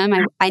wisdom.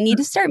 I need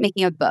to start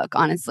making a book,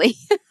 honestly.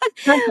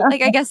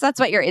 Like, I guess that's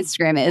what your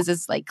Instagram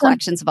is like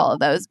collections of all of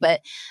those. But,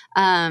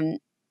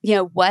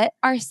 what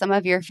are some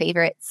of your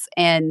favorites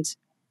and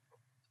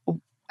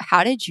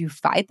how did you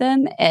find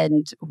them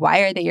and why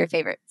are they your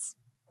favorites?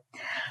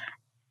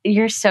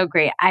 You're so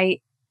great.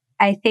 I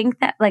think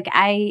that, like,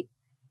 I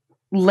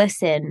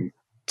listen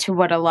to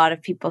what a lot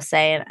of people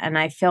say and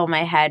I fill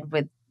my head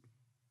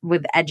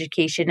with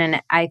education.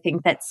 And I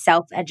think that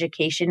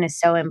self-education is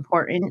so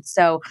important.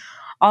 So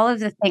all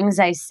of the things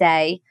I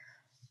say,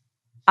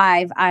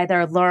 I've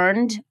either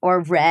learned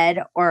or read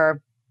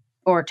or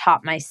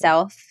taught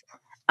myself.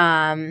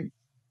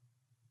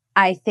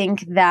 I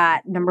think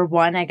that number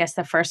one, I guess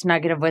the first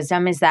nugget of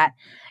wisdom is that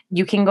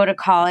you can go to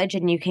college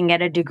and you can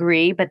get a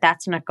degree, but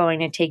that's not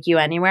going to take you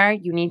anywhere.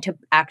 You need to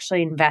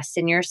actually invest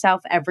in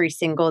yourself every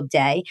single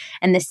day.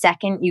 And the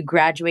second you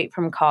graduate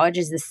from college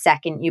is the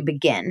second you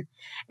begin.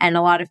 And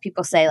a lot of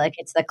people say, like,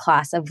 it's the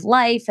class of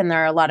life. And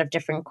there are a lot of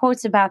different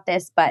quotes about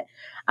this, but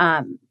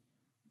a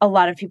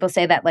lot of people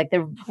say that, like,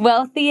 the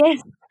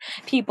wealthiest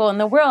people in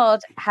the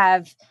world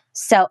have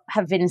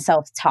been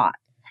self-taught.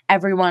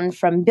 Everyone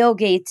from Bill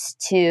Gates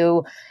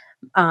to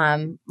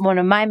one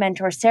of my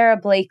mentors, Sarah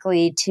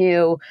Blakely,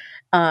 to,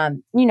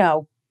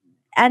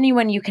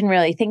 anyone you can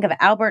really think of,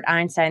 Albert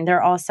Einstein,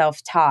 they're all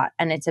self-taught.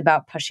 And it's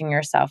about pushing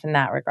yourself in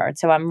that regard.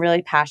 So I'm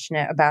really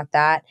passionate about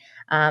that.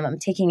 I'm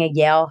taking a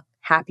Yale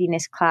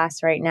happiness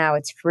class right now.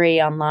 It's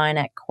free online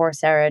at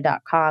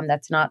Coursera.com.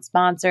 That's not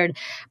sponsored,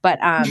 but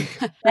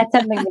that's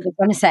something I just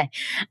want to say.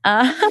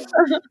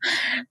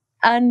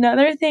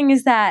 Another thing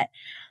is that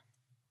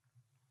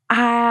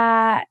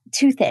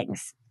two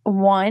things.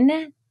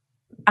 One,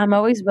 I'm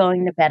always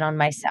willing to bet on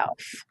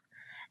myself.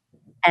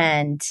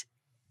 And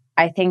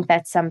I think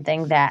that's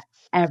something that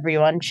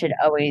everyone should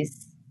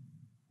always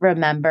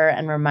remember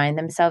and remind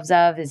themselves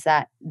of, is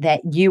that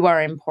you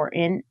are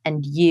important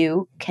and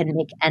you can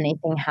make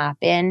anything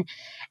happen.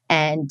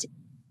 And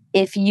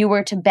if you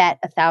were to bet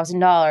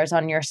 $1,000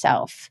 on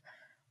yourself,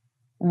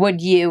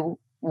 would you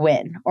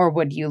win or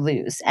would you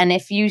lose? And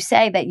if you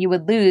say that you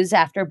would lose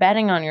after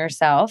betting on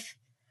yourself,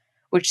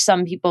 which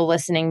some people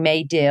listening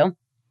may do,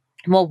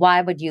 well, why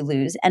would you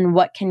lose? And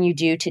what can you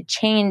do to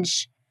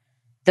change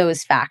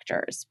those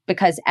factors?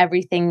 Because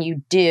everything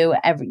you do,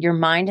 your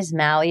mind is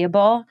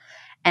malleable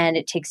and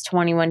it takes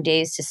 21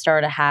 days to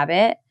start a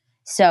habit.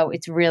 So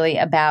it's really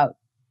about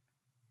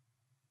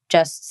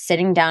just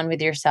sitting down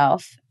with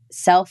yourself,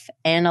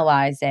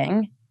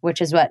 self-analyzing, which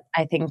is what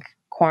I think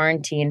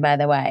quarantine, by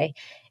the way,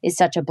 is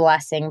such a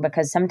blessing,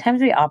 because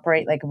sometimes we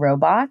operate like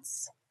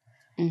robots.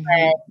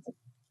 And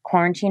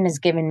quarantine has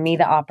given me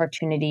the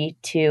opportunity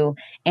to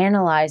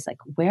analyze, like,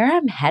 where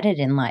I'm headed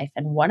in life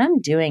and what I'm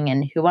doing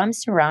and who I'm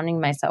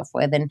surrounding myself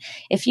with. And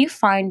if you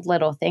find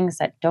little things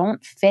that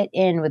don't fit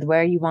in with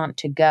where you want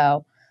to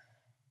go,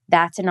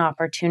 that's an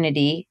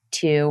opportunity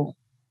to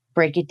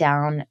break it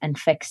down and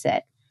fix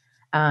it.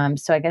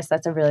 So I guess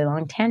that's a really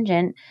long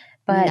tangent,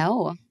 But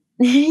No,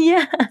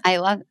 yeah. I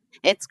love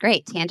it's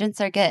great. Tangents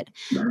are good.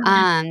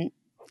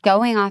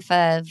 Going off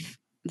of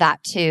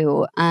that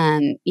too,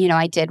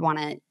 I did want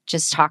to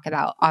just talk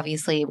about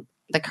obviously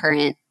the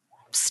current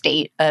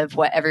state of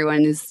what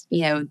everyone is,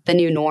 the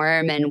new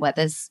norm and what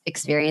this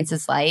experience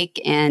is like.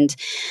 And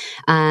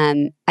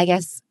I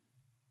guess,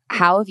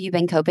 how have you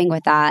been coping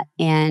with that?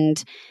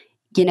 And,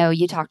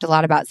 you talked a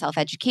lot about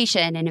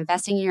self-education and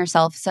investing in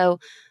yourself. So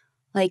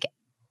like,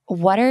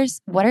 what are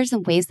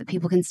some ways that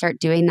people can start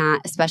doing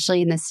that,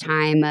 especially in this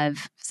time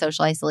of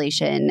social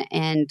isolation,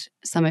 and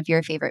some of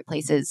your favorite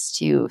places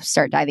to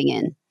start diving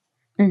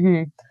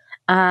in?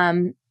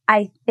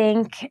 I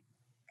think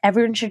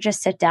everyone should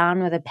just sit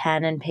down with a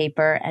pen and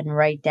paper and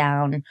write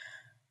down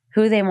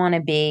who they want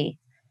to be,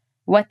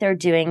 what they're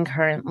doing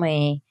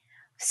currently,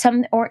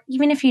 or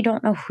even if you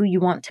don't know who you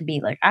want to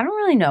be. Like, I don't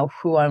really know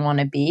who I want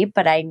to be,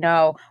 but I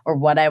know, or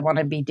what I want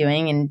to be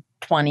doing in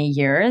 20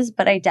 years,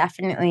 but I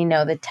definitely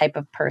know the type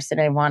of person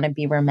I want to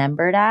be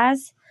remembered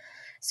as.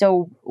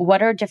 So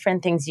what are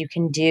different things you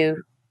can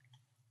do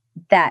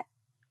that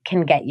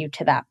can get you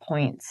to that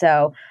point?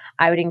 So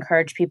I would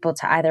encourage people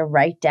to either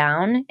write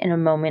down in a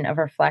moment of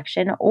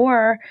reflection,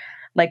 or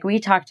like we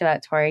talked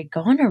about, Tori,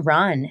 go on a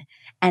run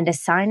and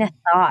assign a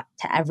thought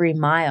to every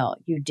mile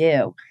you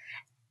do.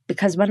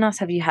 Because when else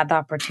have you had the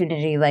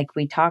opportunity, like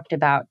we talked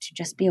about, to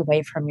just be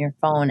away from your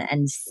phone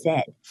and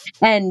sit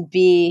and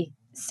be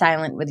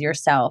silent with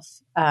yourself?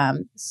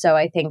 So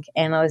I think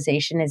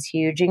analyzation is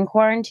huge in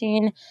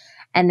quarantine.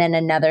 And then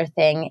another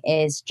thing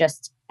is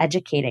just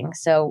educating.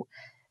 So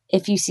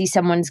if you see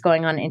someone's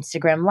going on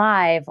Instagram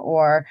Live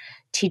or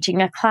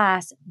teaching a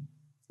class,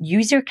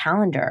 use your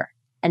calendar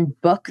and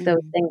book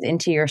those things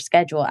into your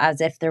schedule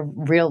as if they're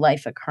real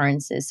life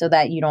occurrences, so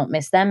that you don't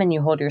miss them and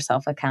you hold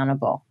yourself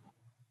accountable.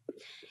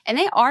 And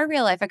they are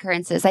real life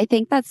occurrences. I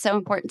think that's so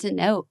important to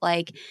note.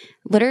 Like,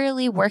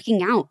 literally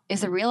working out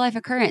is a real life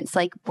occurrence.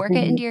 Like, work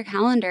it into your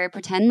calendar,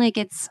 pretend like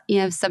it's,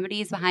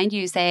 somebody's behind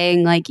you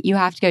saying like, you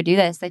have to go do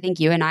this. I think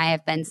you and I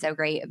have been so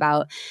great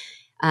about,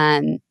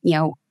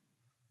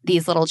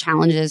 these little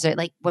challenges, or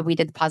like when we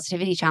did the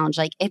positivity challenge.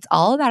 Like, it's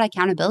all about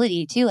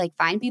accountability too. Like,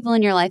 find people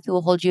in your life who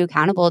will hold you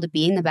accountable to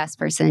being the best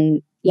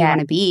person you want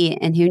to be,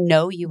 and who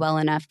know you well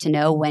enough to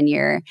know when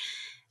you're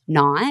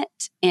not,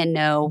 and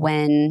know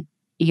when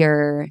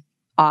you're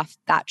off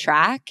that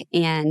track,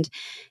 and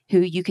who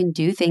you can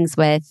do things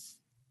with.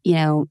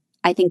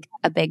 I think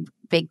a big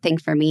thing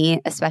for me,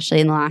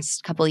 especially in the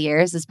last couple of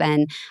years, has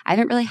been I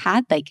haven't really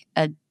had like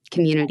a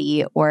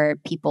community or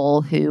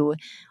people who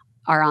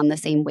are on the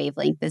same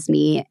wavelength as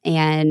me.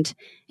 And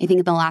I think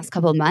in the last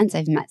couple of months,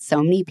 I've met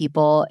so many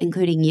people,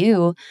 including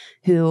you,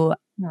 who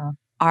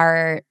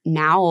are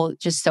now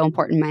just so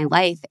important in my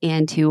life,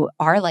 and who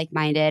are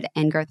like-minded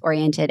and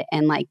growth-oriented,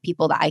 and like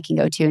people that I can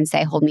go to and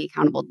say, hold me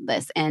accountable to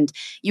this. And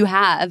you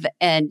have,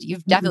 and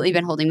you've definitely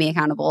been holding me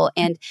accountable.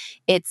 And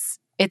it's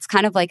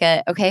kind of like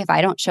okay, if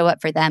I don't show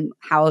up for them,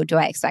 how do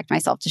I expect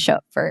myself to show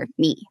up for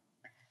me?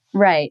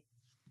 Right.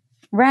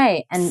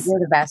 And you're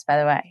the best, by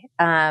the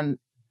way.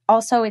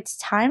 Also, it's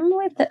time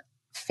with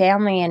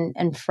family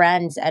and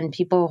friends and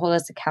people who hold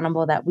us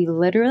accountable that we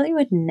literally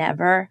would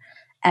never,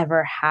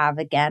 ever have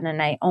again.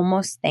 And I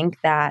almost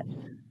think that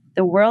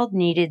the world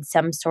needed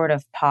some sort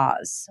of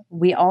pause.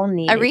 We all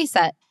needed a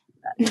reset.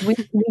 We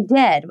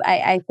did.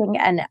 I think,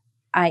 and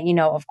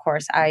of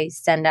course, I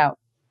send out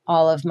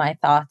all of my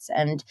thoughts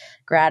and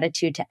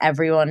gratitude to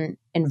everyone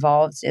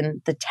involved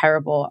in the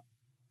terrible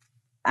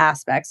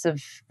aspects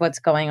of what's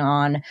going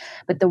on.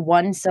 But the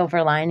one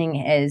silver lining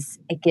is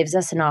it gives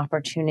us an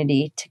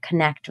opportunity to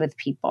connect with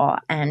people.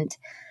 And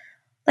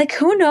like,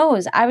 who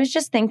knows? I was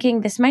just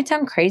thinking, this might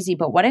sound crazy,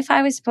 but what if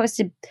I was supposed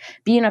to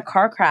be in a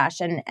car crash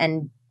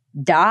and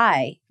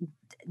die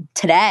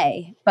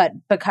today, but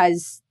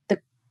because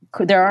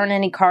there aren't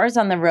any cars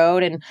on the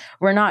road and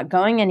we're not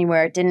going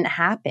anywhere, it didn't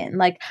happen?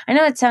 Like, I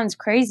know it sounds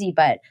crazy,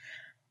 but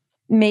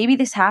maybe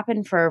this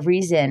happened for a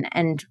reason,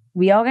 and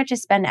we all get to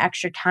spend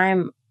extra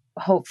time,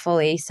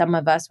 hopefully some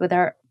of us, with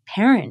our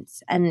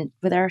parents and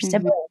with our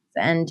siblings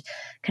and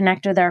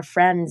connect with our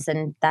friends.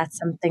 And that's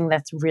something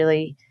that's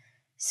really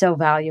so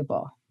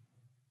valuable.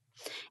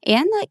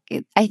 And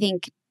like, I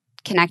think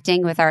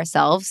connecting with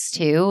ourselves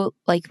too,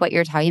 like what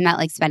you're talking about,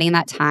 like spending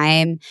that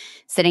time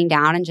sitting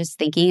down and just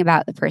thinking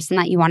about the person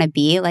that you want to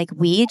be. Like,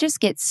 we just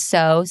get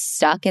so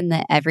stuck in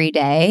the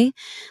everyday.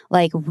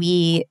 Like,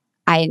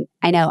 I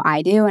know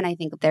I do. And I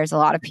think there's a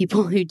lot of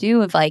people who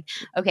do, of like,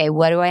 okay,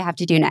 what do I have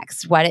to do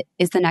next? What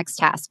is the next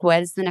task?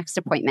 What is the next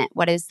appointment?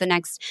 What is the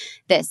next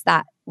this,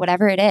 that,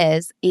 whatever it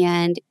is?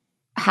 And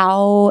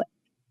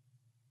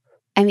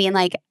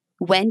like,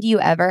 when do you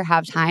ever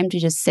have time to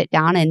just sit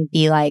down and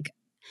be like,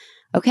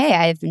 okay,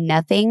 I have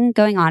nothing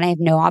going on. I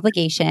have no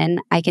obligation.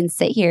 I can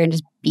sit here and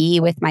just be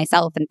with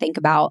myself and think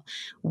about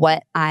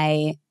what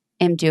I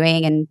am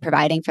doing and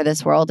providing for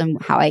this world and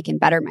how I can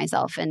better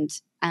myself. And,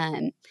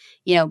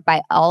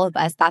 by all of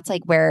us, that's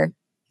like where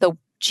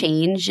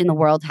change in the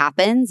world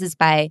happens is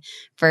by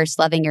first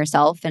loving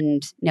yourself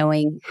and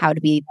knowing how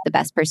to be the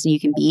best person you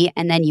can be.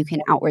 And then you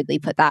can outwardly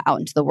put that out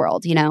into the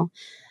world, you know?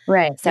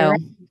 Right. So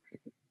right.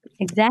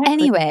 Exactly.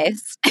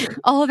 Anyways,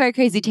 all of our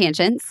crazy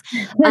tangents.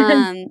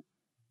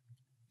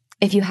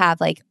 If you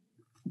have like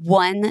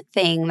one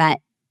thing that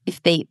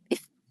if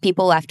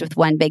people left with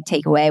one big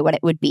takeaway, what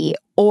it would be,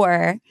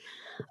 or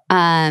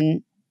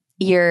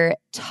your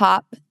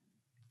top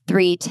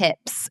 3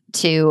 tips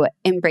to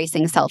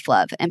embracing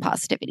self-love and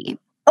positivity.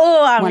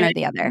 Oh, one or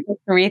the other.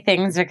 3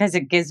 things because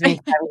it gives me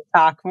time to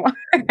talk more.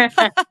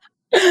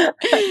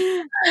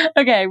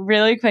 Okay,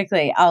 really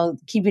quickly. I'll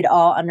keep it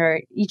all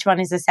under each one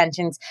is a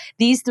sentence.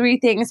 These 3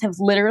 things have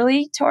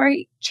literally,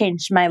 Tori,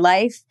 changed my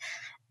life,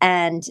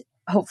 and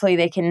hopefully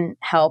they can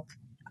help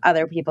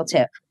other people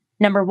too.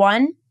 Number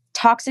 1,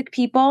 toxic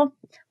people.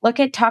 Look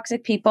at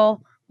toxic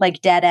people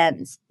like dead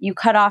ends. You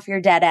cut off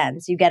your dead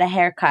ends. You get a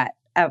haircut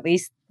at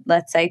least,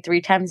 let's say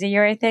 3 times a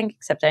year, I think,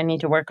 except I need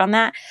to work on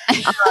that.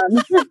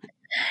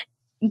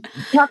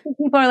 Toxic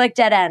people are like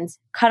dead ends.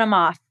 Cut them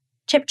off.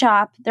 Chip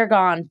chop. They're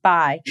gone.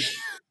 Bye.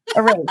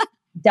 Erase.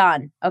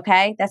 Done.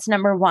 Okay. That's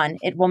number 1.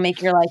 It will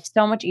make your life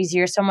so much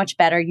easier, so much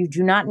better. You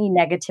do not need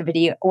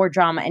negativity or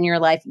drama in your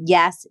life.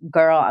 Yes,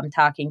 girl, I'm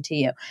talking to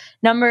you.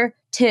 Number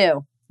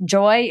 2,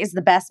 joy is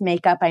the best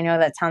makeup. I know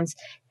that sounds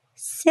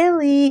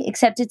silly,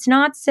 except it's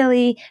not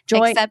silly.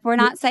 Joy. Except we're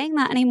not saying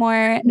that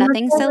anymore.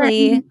 Nothing's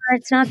silly.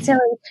 It's not silly.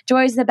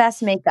 Joy is the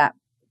best makeup.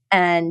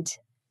 And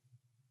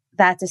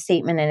that's a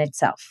statement in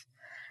itself.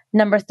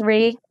 Number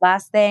 3,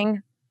 last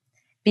thing,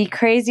 be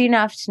crazy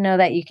enough to know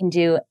that you can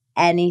do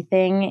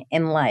anything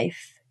in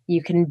life.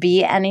 You can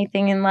be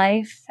anything in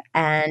life.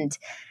 And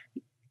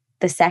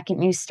the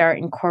second you start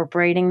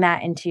incorporating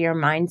that into your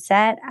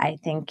mindset, I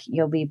think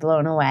you'll be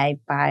blown away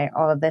by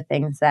all of the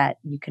things that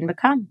you can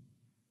become.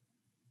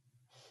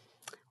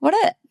 What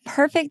a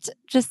perfect,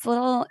 just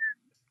all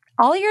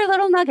your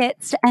little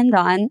nuggets to end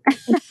on.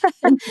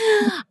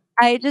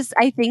 I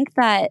think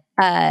that,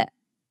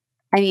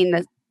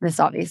 this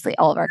obviously,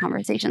 all of our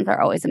conversations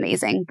are always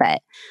amazing,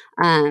 but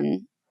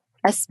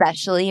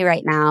especially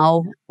right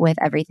now with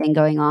everything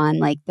going on,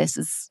 like this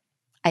is,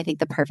 I think,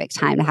 the perfect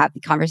time to have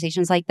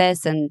conversations like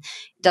this. And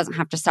it doesn't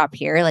have to stop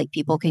here. Like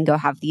people can go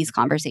have these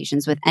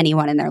conversations with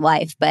anyone in their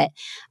life, but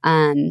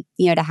to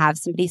have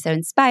somebody so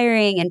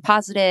inspiring and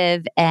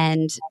positive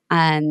and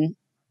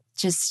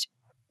just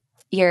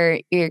you're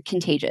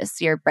contagious.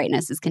 Your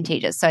brightness is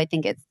contagious. So I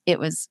think it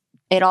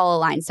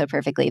all aligns so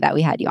perfectly that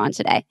we had you on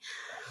today.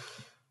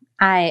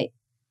 I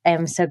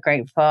am so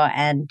grateful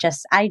and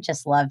I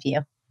just love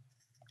you.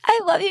 I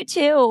love you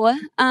too.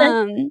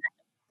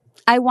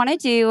 I want to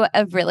do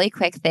a really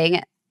quick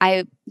thing.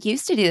 I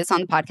used to do this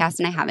on the podcast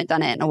and I haven't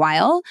done it in a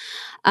while.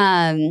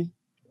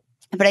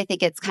 But I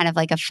think it's kind of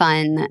like a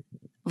fun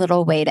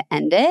little way to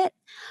end it.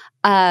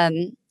 A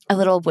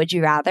little would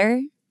you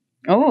rather.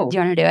 Oh. Do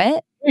you want to do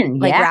it?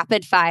 Like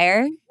rapid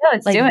fire? Yeah,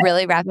 let's do it.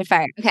 Really rapid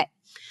fire. Okay.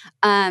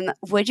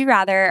 Would you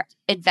rather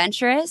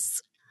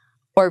adventurous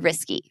or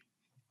risky?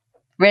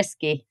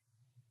 Risky.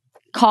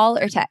 Call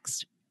or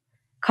text?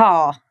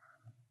 Call.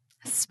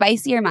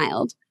 Spicy or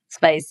mild?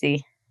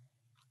 Spicy.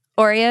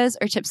 Oreos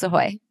or Chips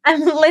Ahoy?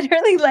 I'm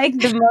literally like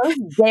the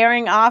most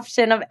daring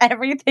option of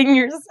everything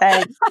you're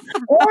saying.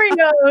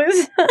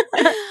 Oreos.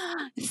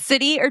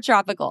 City or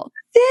tropical?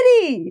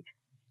 City.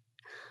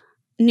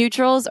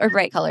 Neutrals or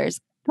bright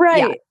colors?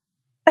 Right.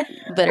 Yeah.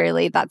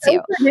 Literally, that's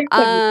you.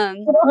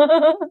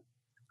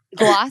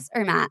 Gloss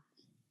or matte?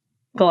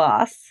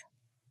 Gloss.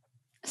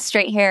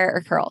 Straight hair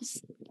or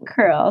curls?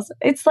 Curls.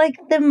 It's like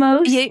the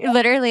most. Yeah,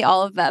 literally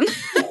all of them.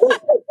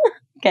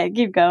 Okay,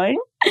 keep going.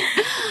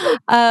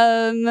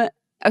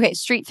 Okay,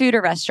 street food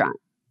or restaurant?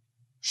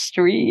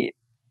 Street.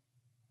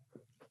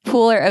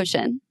 Pool or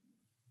ocean?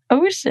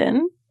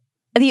 Ocean.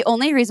 The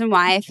only reason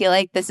why I feel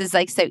like this is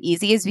like so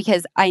easy is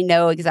because I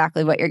know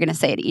exactly what you're going to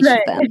say to each of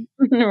them.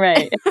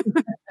 Right.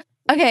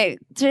 Okay,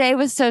 today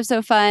was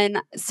so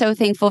fun. So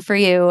thankful for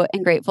you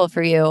and grateful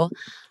for you.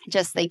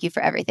 Just thank you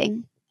for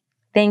everything.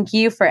 Thank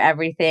you for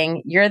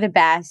everything. You're the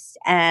best.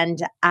 And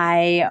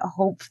I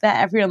hope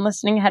that everyone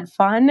listening had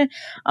fun.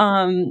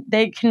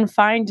 They can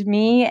find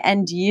me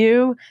and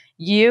you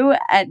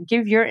at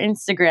give your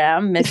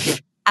Instagram,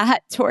 Miss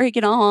at Tori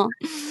Ganol.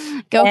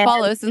 Go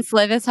follow since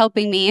Liv is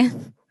helping me.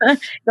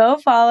 Go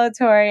follow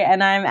Tori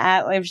and I'm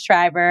at Liv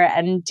Schreiber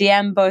and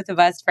DM both of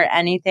us for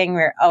anything.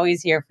 We're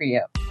always here for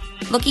you.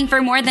 Looking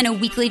for more than a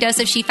weekly dose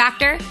of She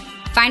Factor?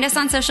 Find us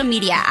on social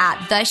media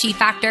at The She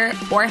Factor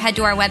or head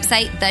to our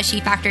website,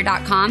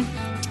 theshefactor.com,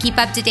 to keep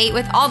up to date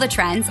with all the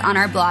trends on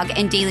our blog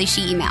and daily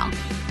She email.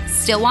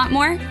 Still want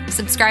more?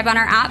 Subscribe on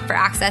our app for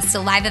access to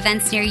live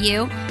events near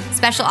you,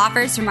 special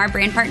offers from our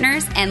brand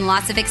partners, and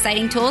lots of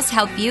exciting tools to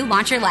help you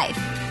launch your life.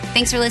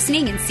 Thanks for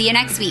listening and see you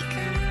next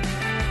week.